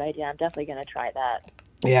good idea. I'm definitely going to try that.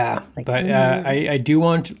 Yeah, but I do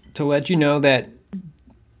want to let you know that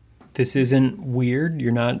this isn't weird.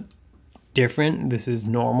 You're not different. This is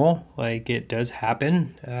normal. Like, it does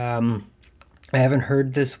happen. I haven't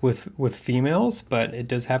heard this with females, but it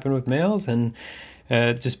does happen with males. And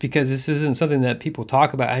just because this isn't something that people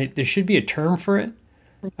talk about, there should be a term for it.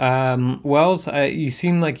 Wells, you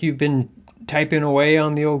seem like you've been typing away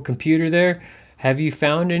on the old computer there. Have you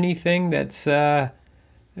found anything that's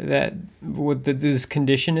that what this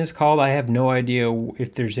condition is called? I have no idea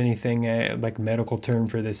if there's anything like a medical term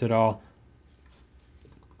for this at all.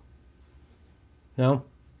 No?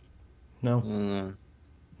 Nothing?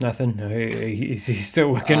 No, he's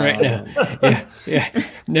still looking right now. Yeah.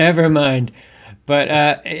 Never mind. But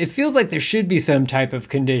it feels like there should be some type of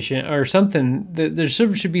condition or something. There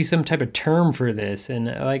should be some type of term for this. And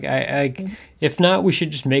if not, we should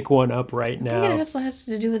just make one up right now. I think it also has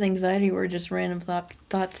to do with anxiety, where just random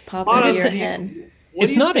thoughts pop into your head.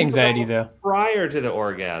 It's not anxiety, though. Prior to the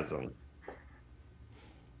orgasm.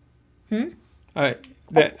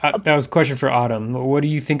 That was a question for Autumn. What do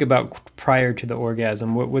you think about prior to the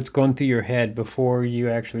orgasm? What's going through your head before you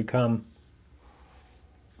actually come?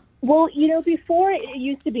 Well, before it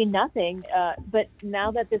used to be nothing, but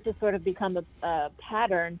now that this has sort of become a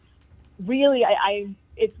pattern, really,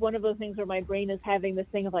 it's one of those things where my brain is having this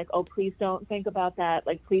thing of like, oh, please don't think about that.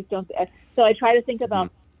 Like, please don't. So I try to think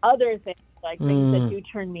about other things, like things that do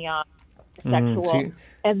turn me on, sexual,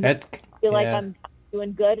 and I feel like I'm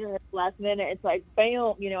doing good, and at the last minute it's like,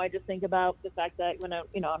 bam, I just think about the fact that when I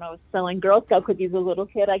was selling Girl Scout cookies as a little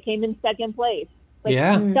kid, I came in second place. Like,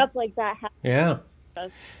 stuff like that happens. Yeah.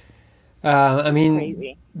 I mean,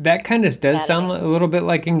 crazy. That kind of does sound a little bit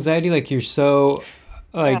like anxiety. Like, you're so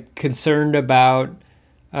concerned about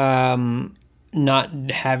not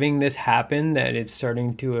having this happen that it's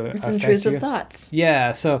starting to affect you. Intrusive thoughts.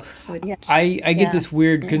 Yeah. So I get this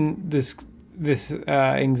weird this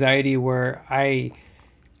anxiety where I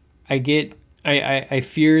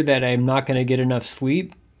fear that I'm not going to get enough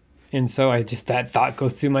sleep. And so that thought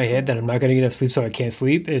goes through my head that I'm not going to get enough sleep, so I can't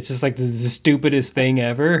sleep. It's just like the stupidest thing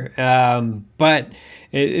ever. But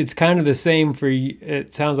it's kind of the same for you.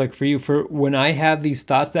 It sounds like for you, for when I have these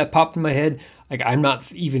thoughts that pop in my head, like, I'm not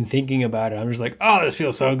even thinking about it. I'm just like, oh, this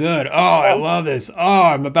feels so good. Oh, I love this. Oh,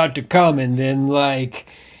 I'm about to come. And then, like,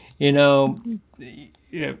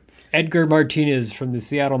 Edgar Martinez from the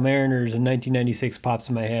Seattle Mariners in 1996 pops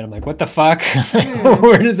in my head. I'm like, what the fuck?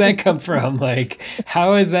 Where does that come from? Like,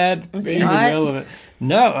 how is that even relevant?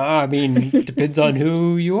 No, I mean, it depends on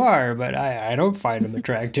who you are, but I don't find him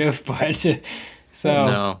attractive. But so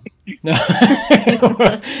no. Thanks,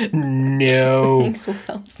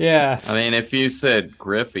 Wells. Yeah. I mean, if you said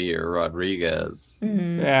Griffey or Rodriguez,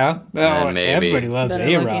 yeah, well, maybe. Everybody loves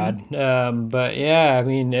A-Rod. But yeah, I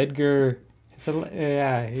mean, Edgar.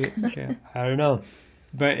 I don't know,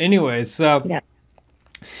 but anyways, so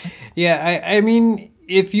I mean,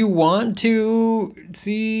 if you want to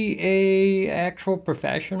see a actual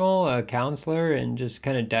professional, a counselor, and just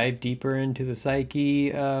kind of dive deeper into the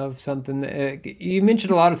psyche of something that you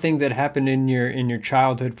mentioned, a lot of things that happened in your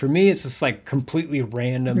childhood. For me, it's just like completely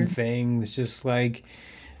random things, just like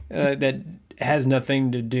that has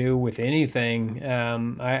nothing to do with anything.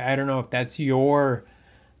 I don't know if that's your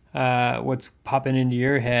what's popping into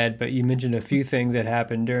your head, but you mentioned a few things that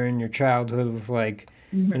happened during your childhood with, like,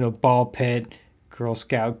 ball pit, Girl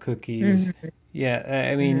Scout cookies.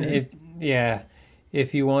 I mean,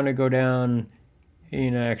 if you want to go down,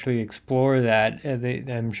 actually explore that,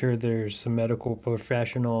 I'm sure there's some medical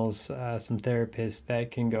professionals, some therapists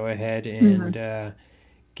that can go ahead and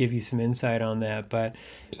give you some insight on that. But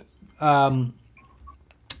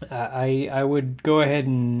I would go ahead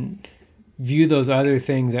and view those other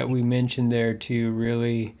things that we mentioned there to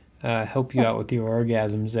really help you out with your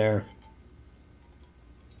orgasms there.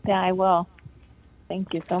 Yeah, I will.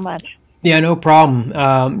 Thank you so much. Yeah, no problem.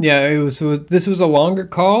 This was a longer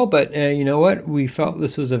call, but you know what? We felt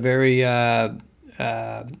this was a very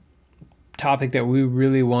topic that we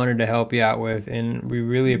really wanted to help you out with, and we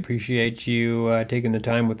really appreciate you taking the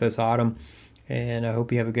time with us, Autumn. And I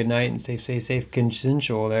hope you have a good night and stay safe,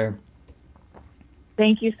 consensual there.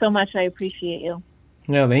 Thank you so much. I appreciate you.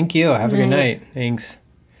 No, thank you. Have a good night. Thanks.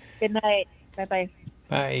 Good night. Bye-bye.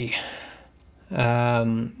 Bye.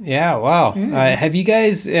 Yeah, wow. Have you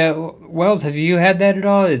guys, Wells, have you had that at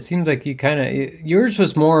all? It seems like you kind of, yours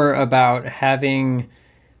was more about having,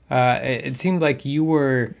 it seemed like you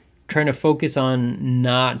were trying to focus on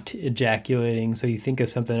not ejaculating. So you think of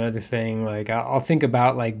something other thing, like I'll think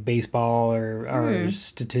about like baseball or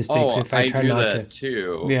statistics if I try do not that to.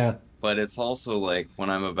 too. Yeah. But it's also like when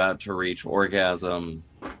I'm about to reach orgasm,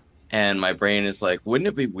 and my brain is like, wouldn't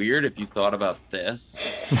it be weird if you thought about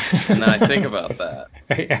this? And then I think about that.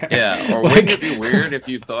 Yeah. Or wouldn't it be weird if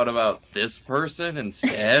you thought about this person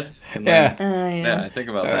instead? And I think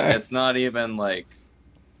about that. It's not even like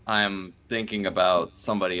I'm thinking about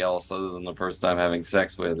somebody else other than the person I'm having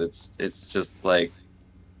sex with. It's just like,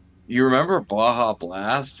 you remember Baja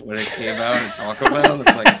Blast when it came out and talk about it?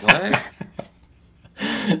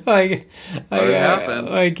 It's like, what?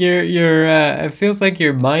 Like you're it feels like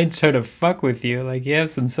your mind's trying to fuck with you. Like you have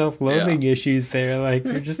some self-loathing issues there. Like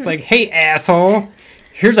you're just like, hey asshole,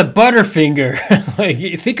 here's a Butterfinger. Like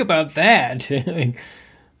you think about that. Like,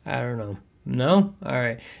 I don't know. No? All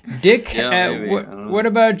right. Dick, what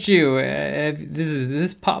about you? Does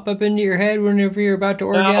this pop up into your head whenever you're about to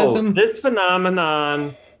orgasm? No, this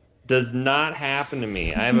phenomenon does not happen to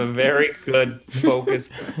me. I have a very good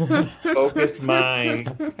focused mind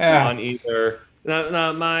on either.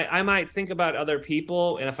 I might think about other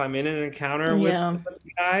people, and if I'm in an encounter with a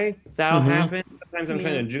guy, that'll happen. Sometimes I'm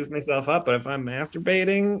trying to juice myself up, but if I'm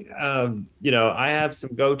masturbating, I have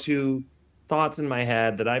some go-to thoughts in my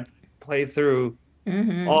head that I play through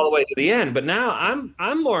all the way to the end. But now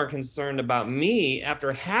I'm more concerned about me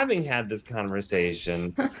after having had this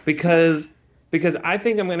conversation because I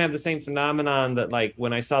think I'm going to have the same phenomenon that, like,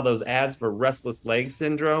 when I saw those ads for restless leg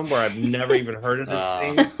syndrome, where I've never even heard of this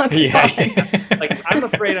thing. Like, I'm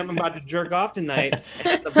afraid I'm about to jerk off tonight, and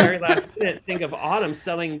at the very last minute, think of Autumn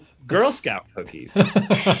selling Girl Scout cookies. Like,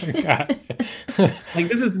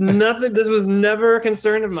 this is nothing. This was never a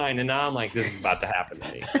concern of mine, and now I'm like, this is about to happen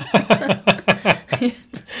to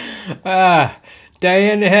me.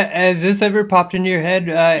 Diane, has this ever popped into your head?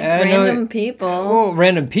 Random people. Well,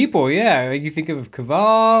 random people, yeah. Like you think of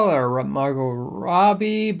Cavall or Margot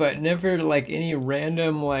Robbie, but never like any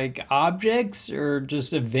random like objects or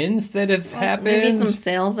just events that have happened. Maybe some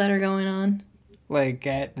sales that are going on. Like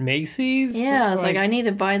at Macy's? Yeah, it's like I need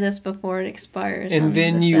to buy this before it expires. And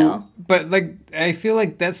then but like I feel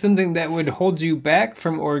like that's something that would hold you back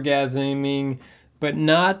from orgasming, but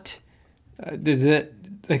not, does it,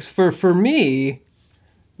 like for me,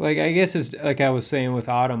 like I guess it's like I was saying with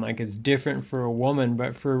Autumn, like it's different for a woman,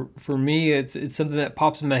 but for me it's something that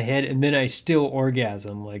pops in my head and then I still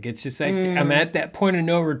orgasm. Like it's just like I'm at that point of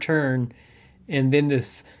no return, and then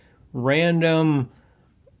this random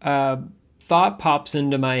thought pops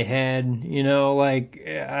into my head, like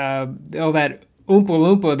that Oompa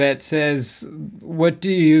Loompa that says, what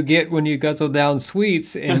do you get when you guzzle down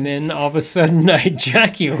sweets? And then all of a sudden I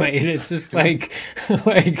ejaculate. It's just like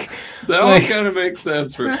that one kind of makes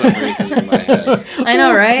sense for some reason in my head. I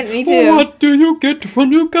know, right? Me too. What do you get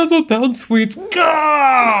when you guzzle down sweets? So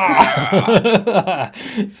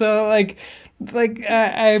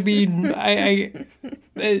I mean,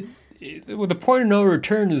 well, the point of no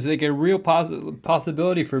return is like a real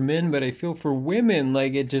possibility for men, but I feel for women,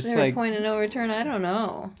 like it just is there a point of no return? I don't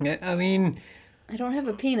know. I mean, I don't have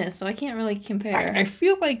a penis, so I can't really compare. I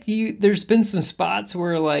feel like there's been some spots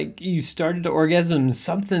where like you started to orgasm,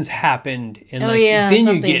 something's happened, and then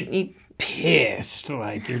you get pissed,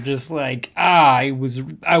 like you're just like I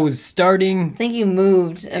was starting. I think you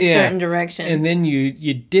moved a certain direction, and then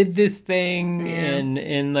you did this thing,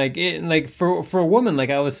 and like it, like for a woman,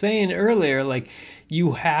 like I was saying earlier, like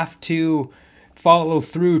you have to follow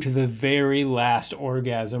through to the very last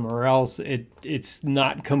orgasm, or else it's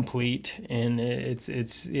not complete, and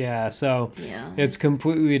so it's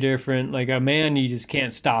completely different. Like a man, you just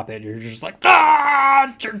can't stop it. You're just like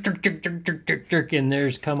jerk, and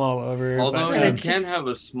there's cum all over. Although you can have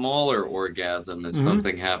a smaller orgasm if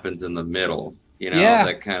something happens in the middle,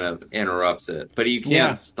 that kind of interrupts it. But you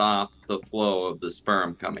can't stop the flow of the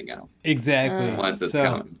sperm coming out. Exactly. Once it's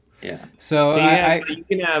coming. Yeah. So you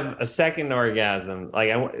can have a second orgasm,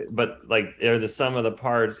 but like are the sum of the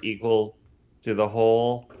parts equal to the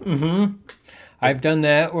whole? Mm-hmm. I've done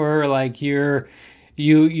that where like you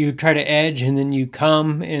try to edge and then you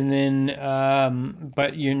come and then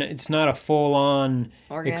but it's not a full on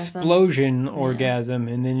explosion orgasm,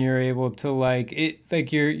 and then you're able to like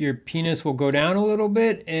your penis will go down a little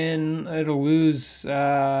bit and it'll lose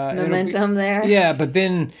momentum there. Yeah, but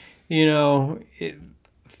then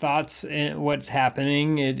thoughts and what's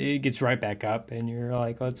happening, it gets right back up and you're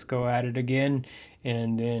like, let's go at it again.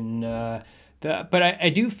 And then but I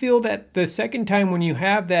do feel that the second time when you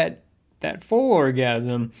have that full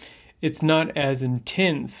orgasm, it's not as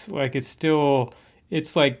intense. Like it's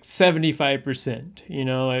like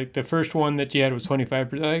 75%, like the first one that you had was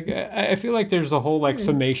 25%. Like I feel like there's a whole like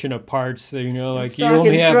summation of parts, so, like you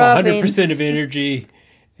only have 100% of energy,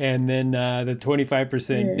 and then the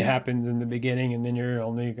 25% happens in the beginning, and then you're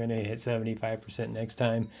only going to hit 75% next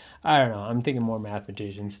time. I don't know. I'm thinking more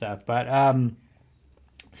mathematician stuff, but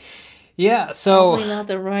yeah, so probably not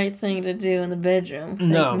the right thing to do in the bedroom.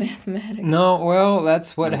 No, mathematics. No, well,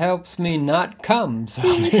 that's what helps me not come. So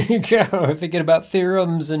there you go. Thinking about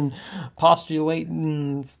theorems and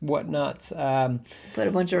postulating whatnots. Put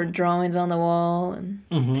a bunch of drawings on the wall and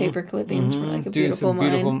paper clippings for like a beautiful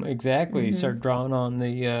mind. Exactly. Start drawing on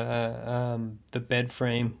the bed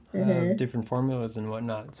frame, different formulas and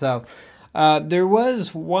whatnot. So. There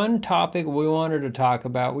was one topic we wanted to talk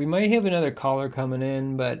about. We might have another caller coming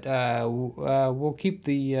in, but we'll keep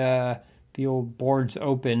the old boards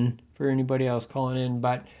open for anybody else calling in.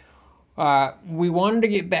 But we wanted to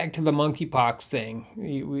get back to the monkeypox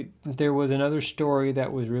thing. There was another story that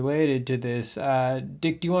was related to this.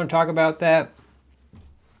 Dick, do you want to talk about that?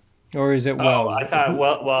 Or is it Wells? I thought,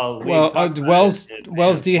 Wells,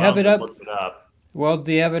 do you have it up? Looked it up. Well,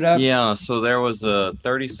 do you have it up? Yeah, so there was a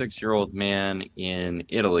 36-year-old man in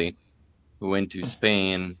Italy who went to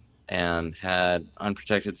Spain and had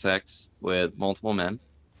unprotected sex with multiple men,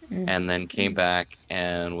 and then came back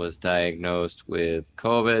and was diagnosed with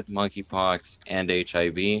COVID, monkeypox, and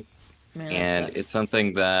HIV. And it's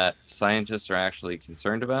something that scientists are actually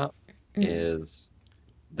concerned about, is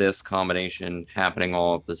this combination happening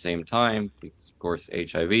all at the same time, because, of course,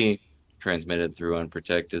 HIV transmitted through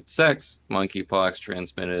unprotected sex, monkeypox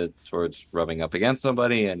transmitted towards rubbing up against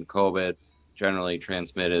somebody, and COVID generally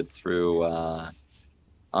transmitted through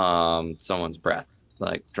someone's breath,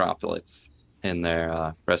 like droplets in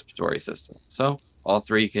their respiratory system. So all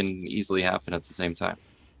three can easily happen at the same time.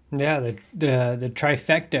 Yeah, the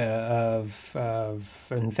trifecta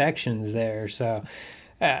of infections there. So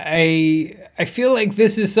I feel like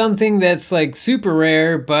this is something that's like super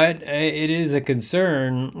rare, but it is a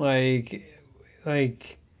concern. Like I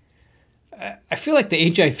feel like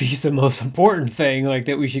the HIV is the most important thing, like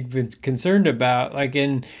that we should be concerned about. Like,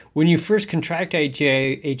 when you first contract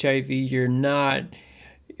HIV, you're not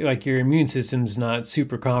like your immune system's not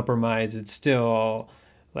super compromised. It's still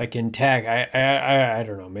like intact. I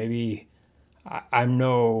don't know. Maybe I'm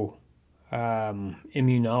no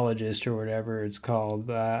immunologist or whatever it's called.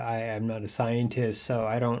 I'm not a scientist, so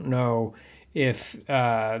I don't know if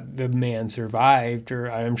the man survived, or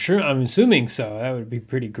I'm assuming so. That would be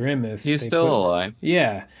pretty grim if he's still alive.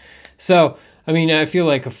 Yeah. So I mean, I feel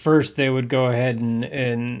like first they would go ahead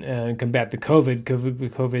and combat the COVID. The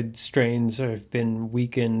COVID strains have been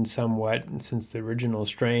weakened somewhat since the original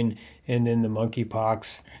strain, and then the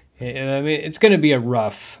monkeypox. I mean, it's going to be a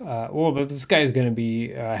rough. This guy's going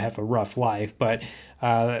to have a rough life, but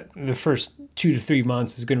the first 2 to 3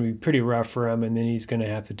 months is going to be pretty rough for him, and then he's going to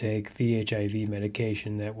have to take the HIV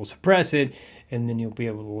medication that will suppress it, and then he'll be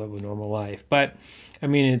able to live a normal life. But I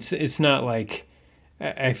mean, it's not like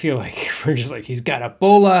I feel like we're just like he's got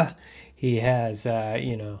Ebola, he has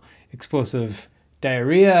explosive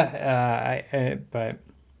diarrhea, but.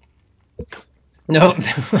 No,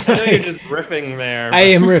 I know you're just riffing there. I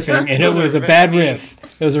am riffing, and it was a bad riff.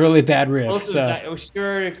 It was a really bad riff.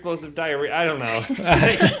 Explosive diarrhea. I don't know.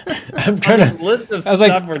 I'm trying to list of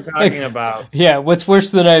stuff we're talking about. Yeah, what's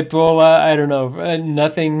worse than Ebola? I don't know.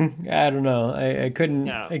 Nothing. I don't know. I couldn't.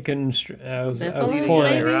 No. I couldn't. I was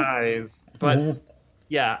pouring your eyes. But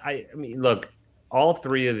yeah, I mean, look, all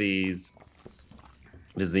three of these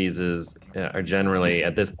diseases are generally,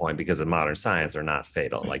 at this point, because of modern science, are not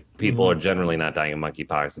fatal. Like, people are generally not dying of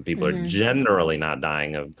monkeypox, and people are generally not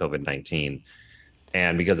dying of COVID-19,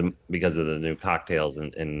 and because of the new cocktails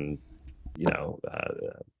and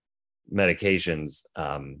medications,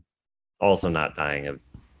 also not dying of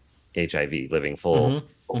HIV, living full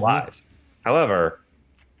lives. However,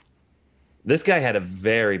 this guy had a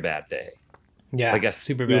very bad day. Yeah, like a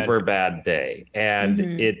super bad day. And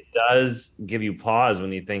it does give you pause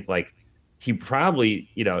when you think like he probably,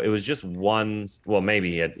 it was just one. Well,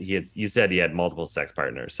 maybe you said he had multiple sex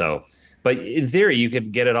partners. So, but in theory, you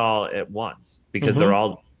could get it all at once because they're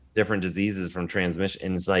all different diseases from transmission.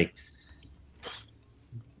 And it's like,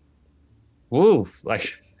 woo,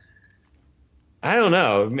 like, I don't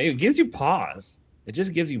know. It gives you pause. It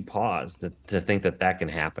just gives you pause to think that can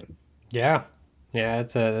happen. Yeah. Yeah,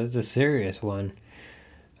 that's a serious one.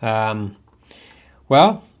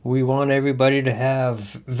 Well, we want everybody to have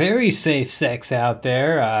very safe sex out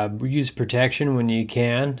there. Use protection when you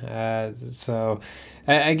can. So,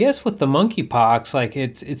 I guess with the monkeypox, like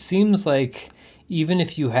it seems like even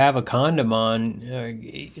if you have a condom on,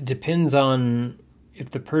 it depends on if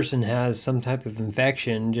the person has some type of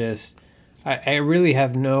infection. I really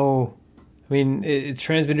have no. I mean, it's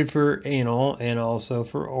transmitted for anal and also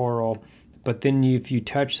for oral. But then if you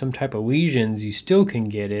touch some type of lesions, you still can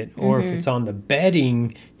get it. Or if it's on the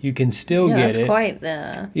bedding, you can still get that's it. Quite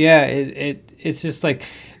the... Yeah, it's just like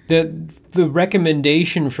the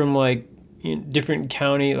recommendation from like different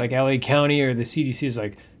county, like LA County or the CDC is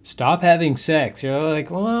like, stop having sex. You're like,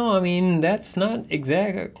 well, I mean, that's not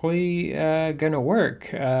exactly gonna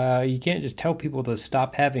work. You can't just tell people to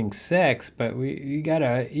stop having sex, but you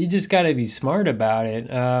just gotta be smart about it.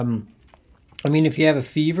 I mean, if you have a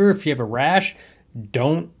fever, if you have a rash,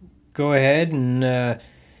 don't go ahead and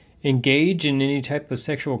engage in any type of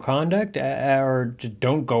sexual conduct, or just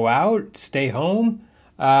don't go out. Stay home.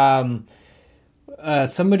 Somebody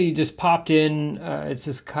just popped in. It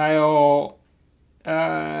says, Kyle,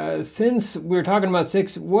 since we're talking about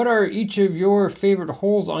sex, what are each of your favorite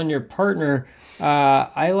holes on your partner?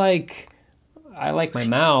 I like my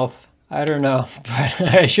mouth. I don't know, but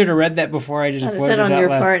I should have read that before I just I said on your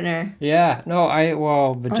partner. Yeah, no,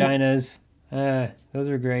 vaginas. Those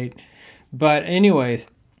are great. But anyways,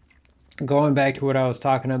 going back to what I was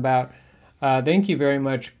talking about, thank you very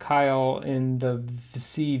much, Kyle in the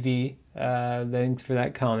CV. Thanks for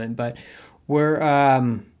that comment. But what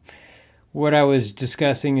I was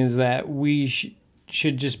discussing is that we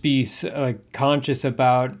should just be conscious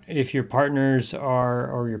about if your partners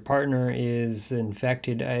or your partner is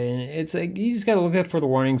infected, and it's like you just got to look out for the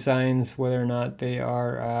warning signs, whether or not they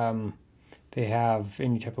are they have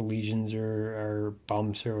any type of lesions or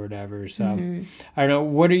bumps or whatever. So I don't know,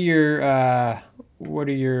 what are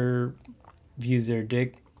your views there,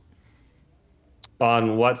 Dick?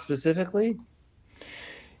 On what specifically?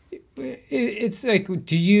 It's like,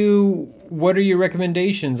 what are your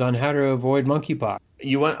recommendations on how to avoid monkeypox?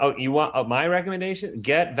 You want my recommendation?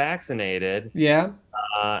 Get vaccinated. Yeah.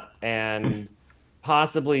 And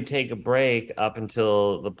possibly take a break up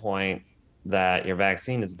until the point that your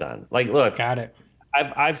vaccine is done. Like, look, got it.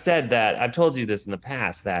 I've said that. I've told you this in the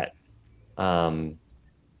past that,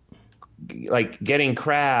 like getting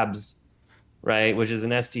crabs, right, which is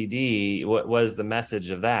an STD. What was the message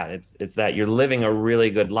of that? It's that you're living a really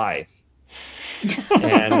good life.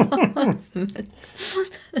 And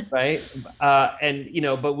right,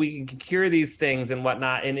 and but we can cure these things and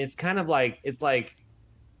whatnot, and it's kind of like it's like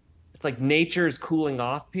nature's cooling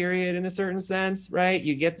off period in a certain sense, right?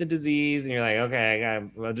 You get the disease and you're like, okay,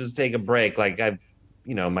 I'll just take a break. Like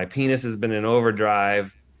my penis has been in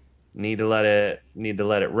overdrive. Need to let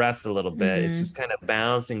it rest a little bit. It's just kind of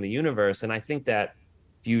balancing the universe, and I think that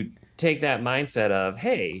if you take that mindset of,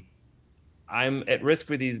 hey, I'm at risk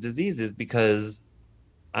for these diseases because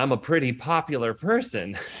I'm a pretty popular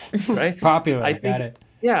person, right? Popular, got it.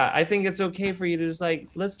 Yeah, I think it's okay for you to just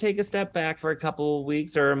let's take a step back for a couple of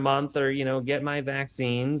weeks or a month, or get my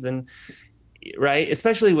vaccines, and right,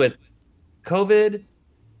 especially with COVID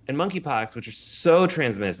and monkeypox, which are so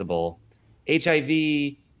transmissible.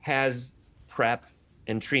 HIV has PrEP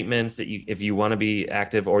and treatments that if you want to be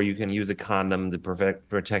active, or you can use a condom to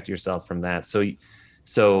protect yourself from that.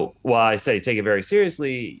 So while I say take it very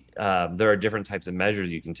seriously, there are different types of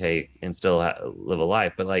measures you can take and still live a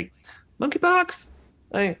life. But like monkeypox,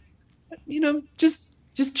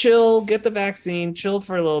 just chill, get the vaccine, chill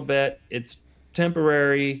for a little bit. It's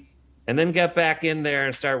temporary, and then get back in there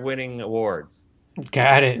and start winning awards.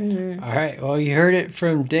 Got it. All right. Well, you heard it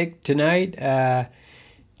from Dick tonight.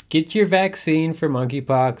 Get your vaccine for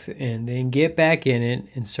monkeypox and then get back in it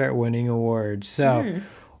and start winning awards. So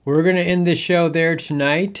we're going to end the show there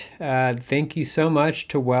tonight. Thank you so much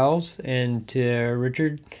to Wells and to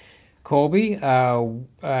Richard Colby.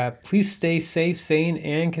 Please stay safe, sane,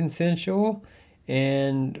 and consensual.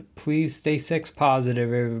 And please stay sex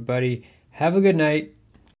positive, everybody. Have a good night.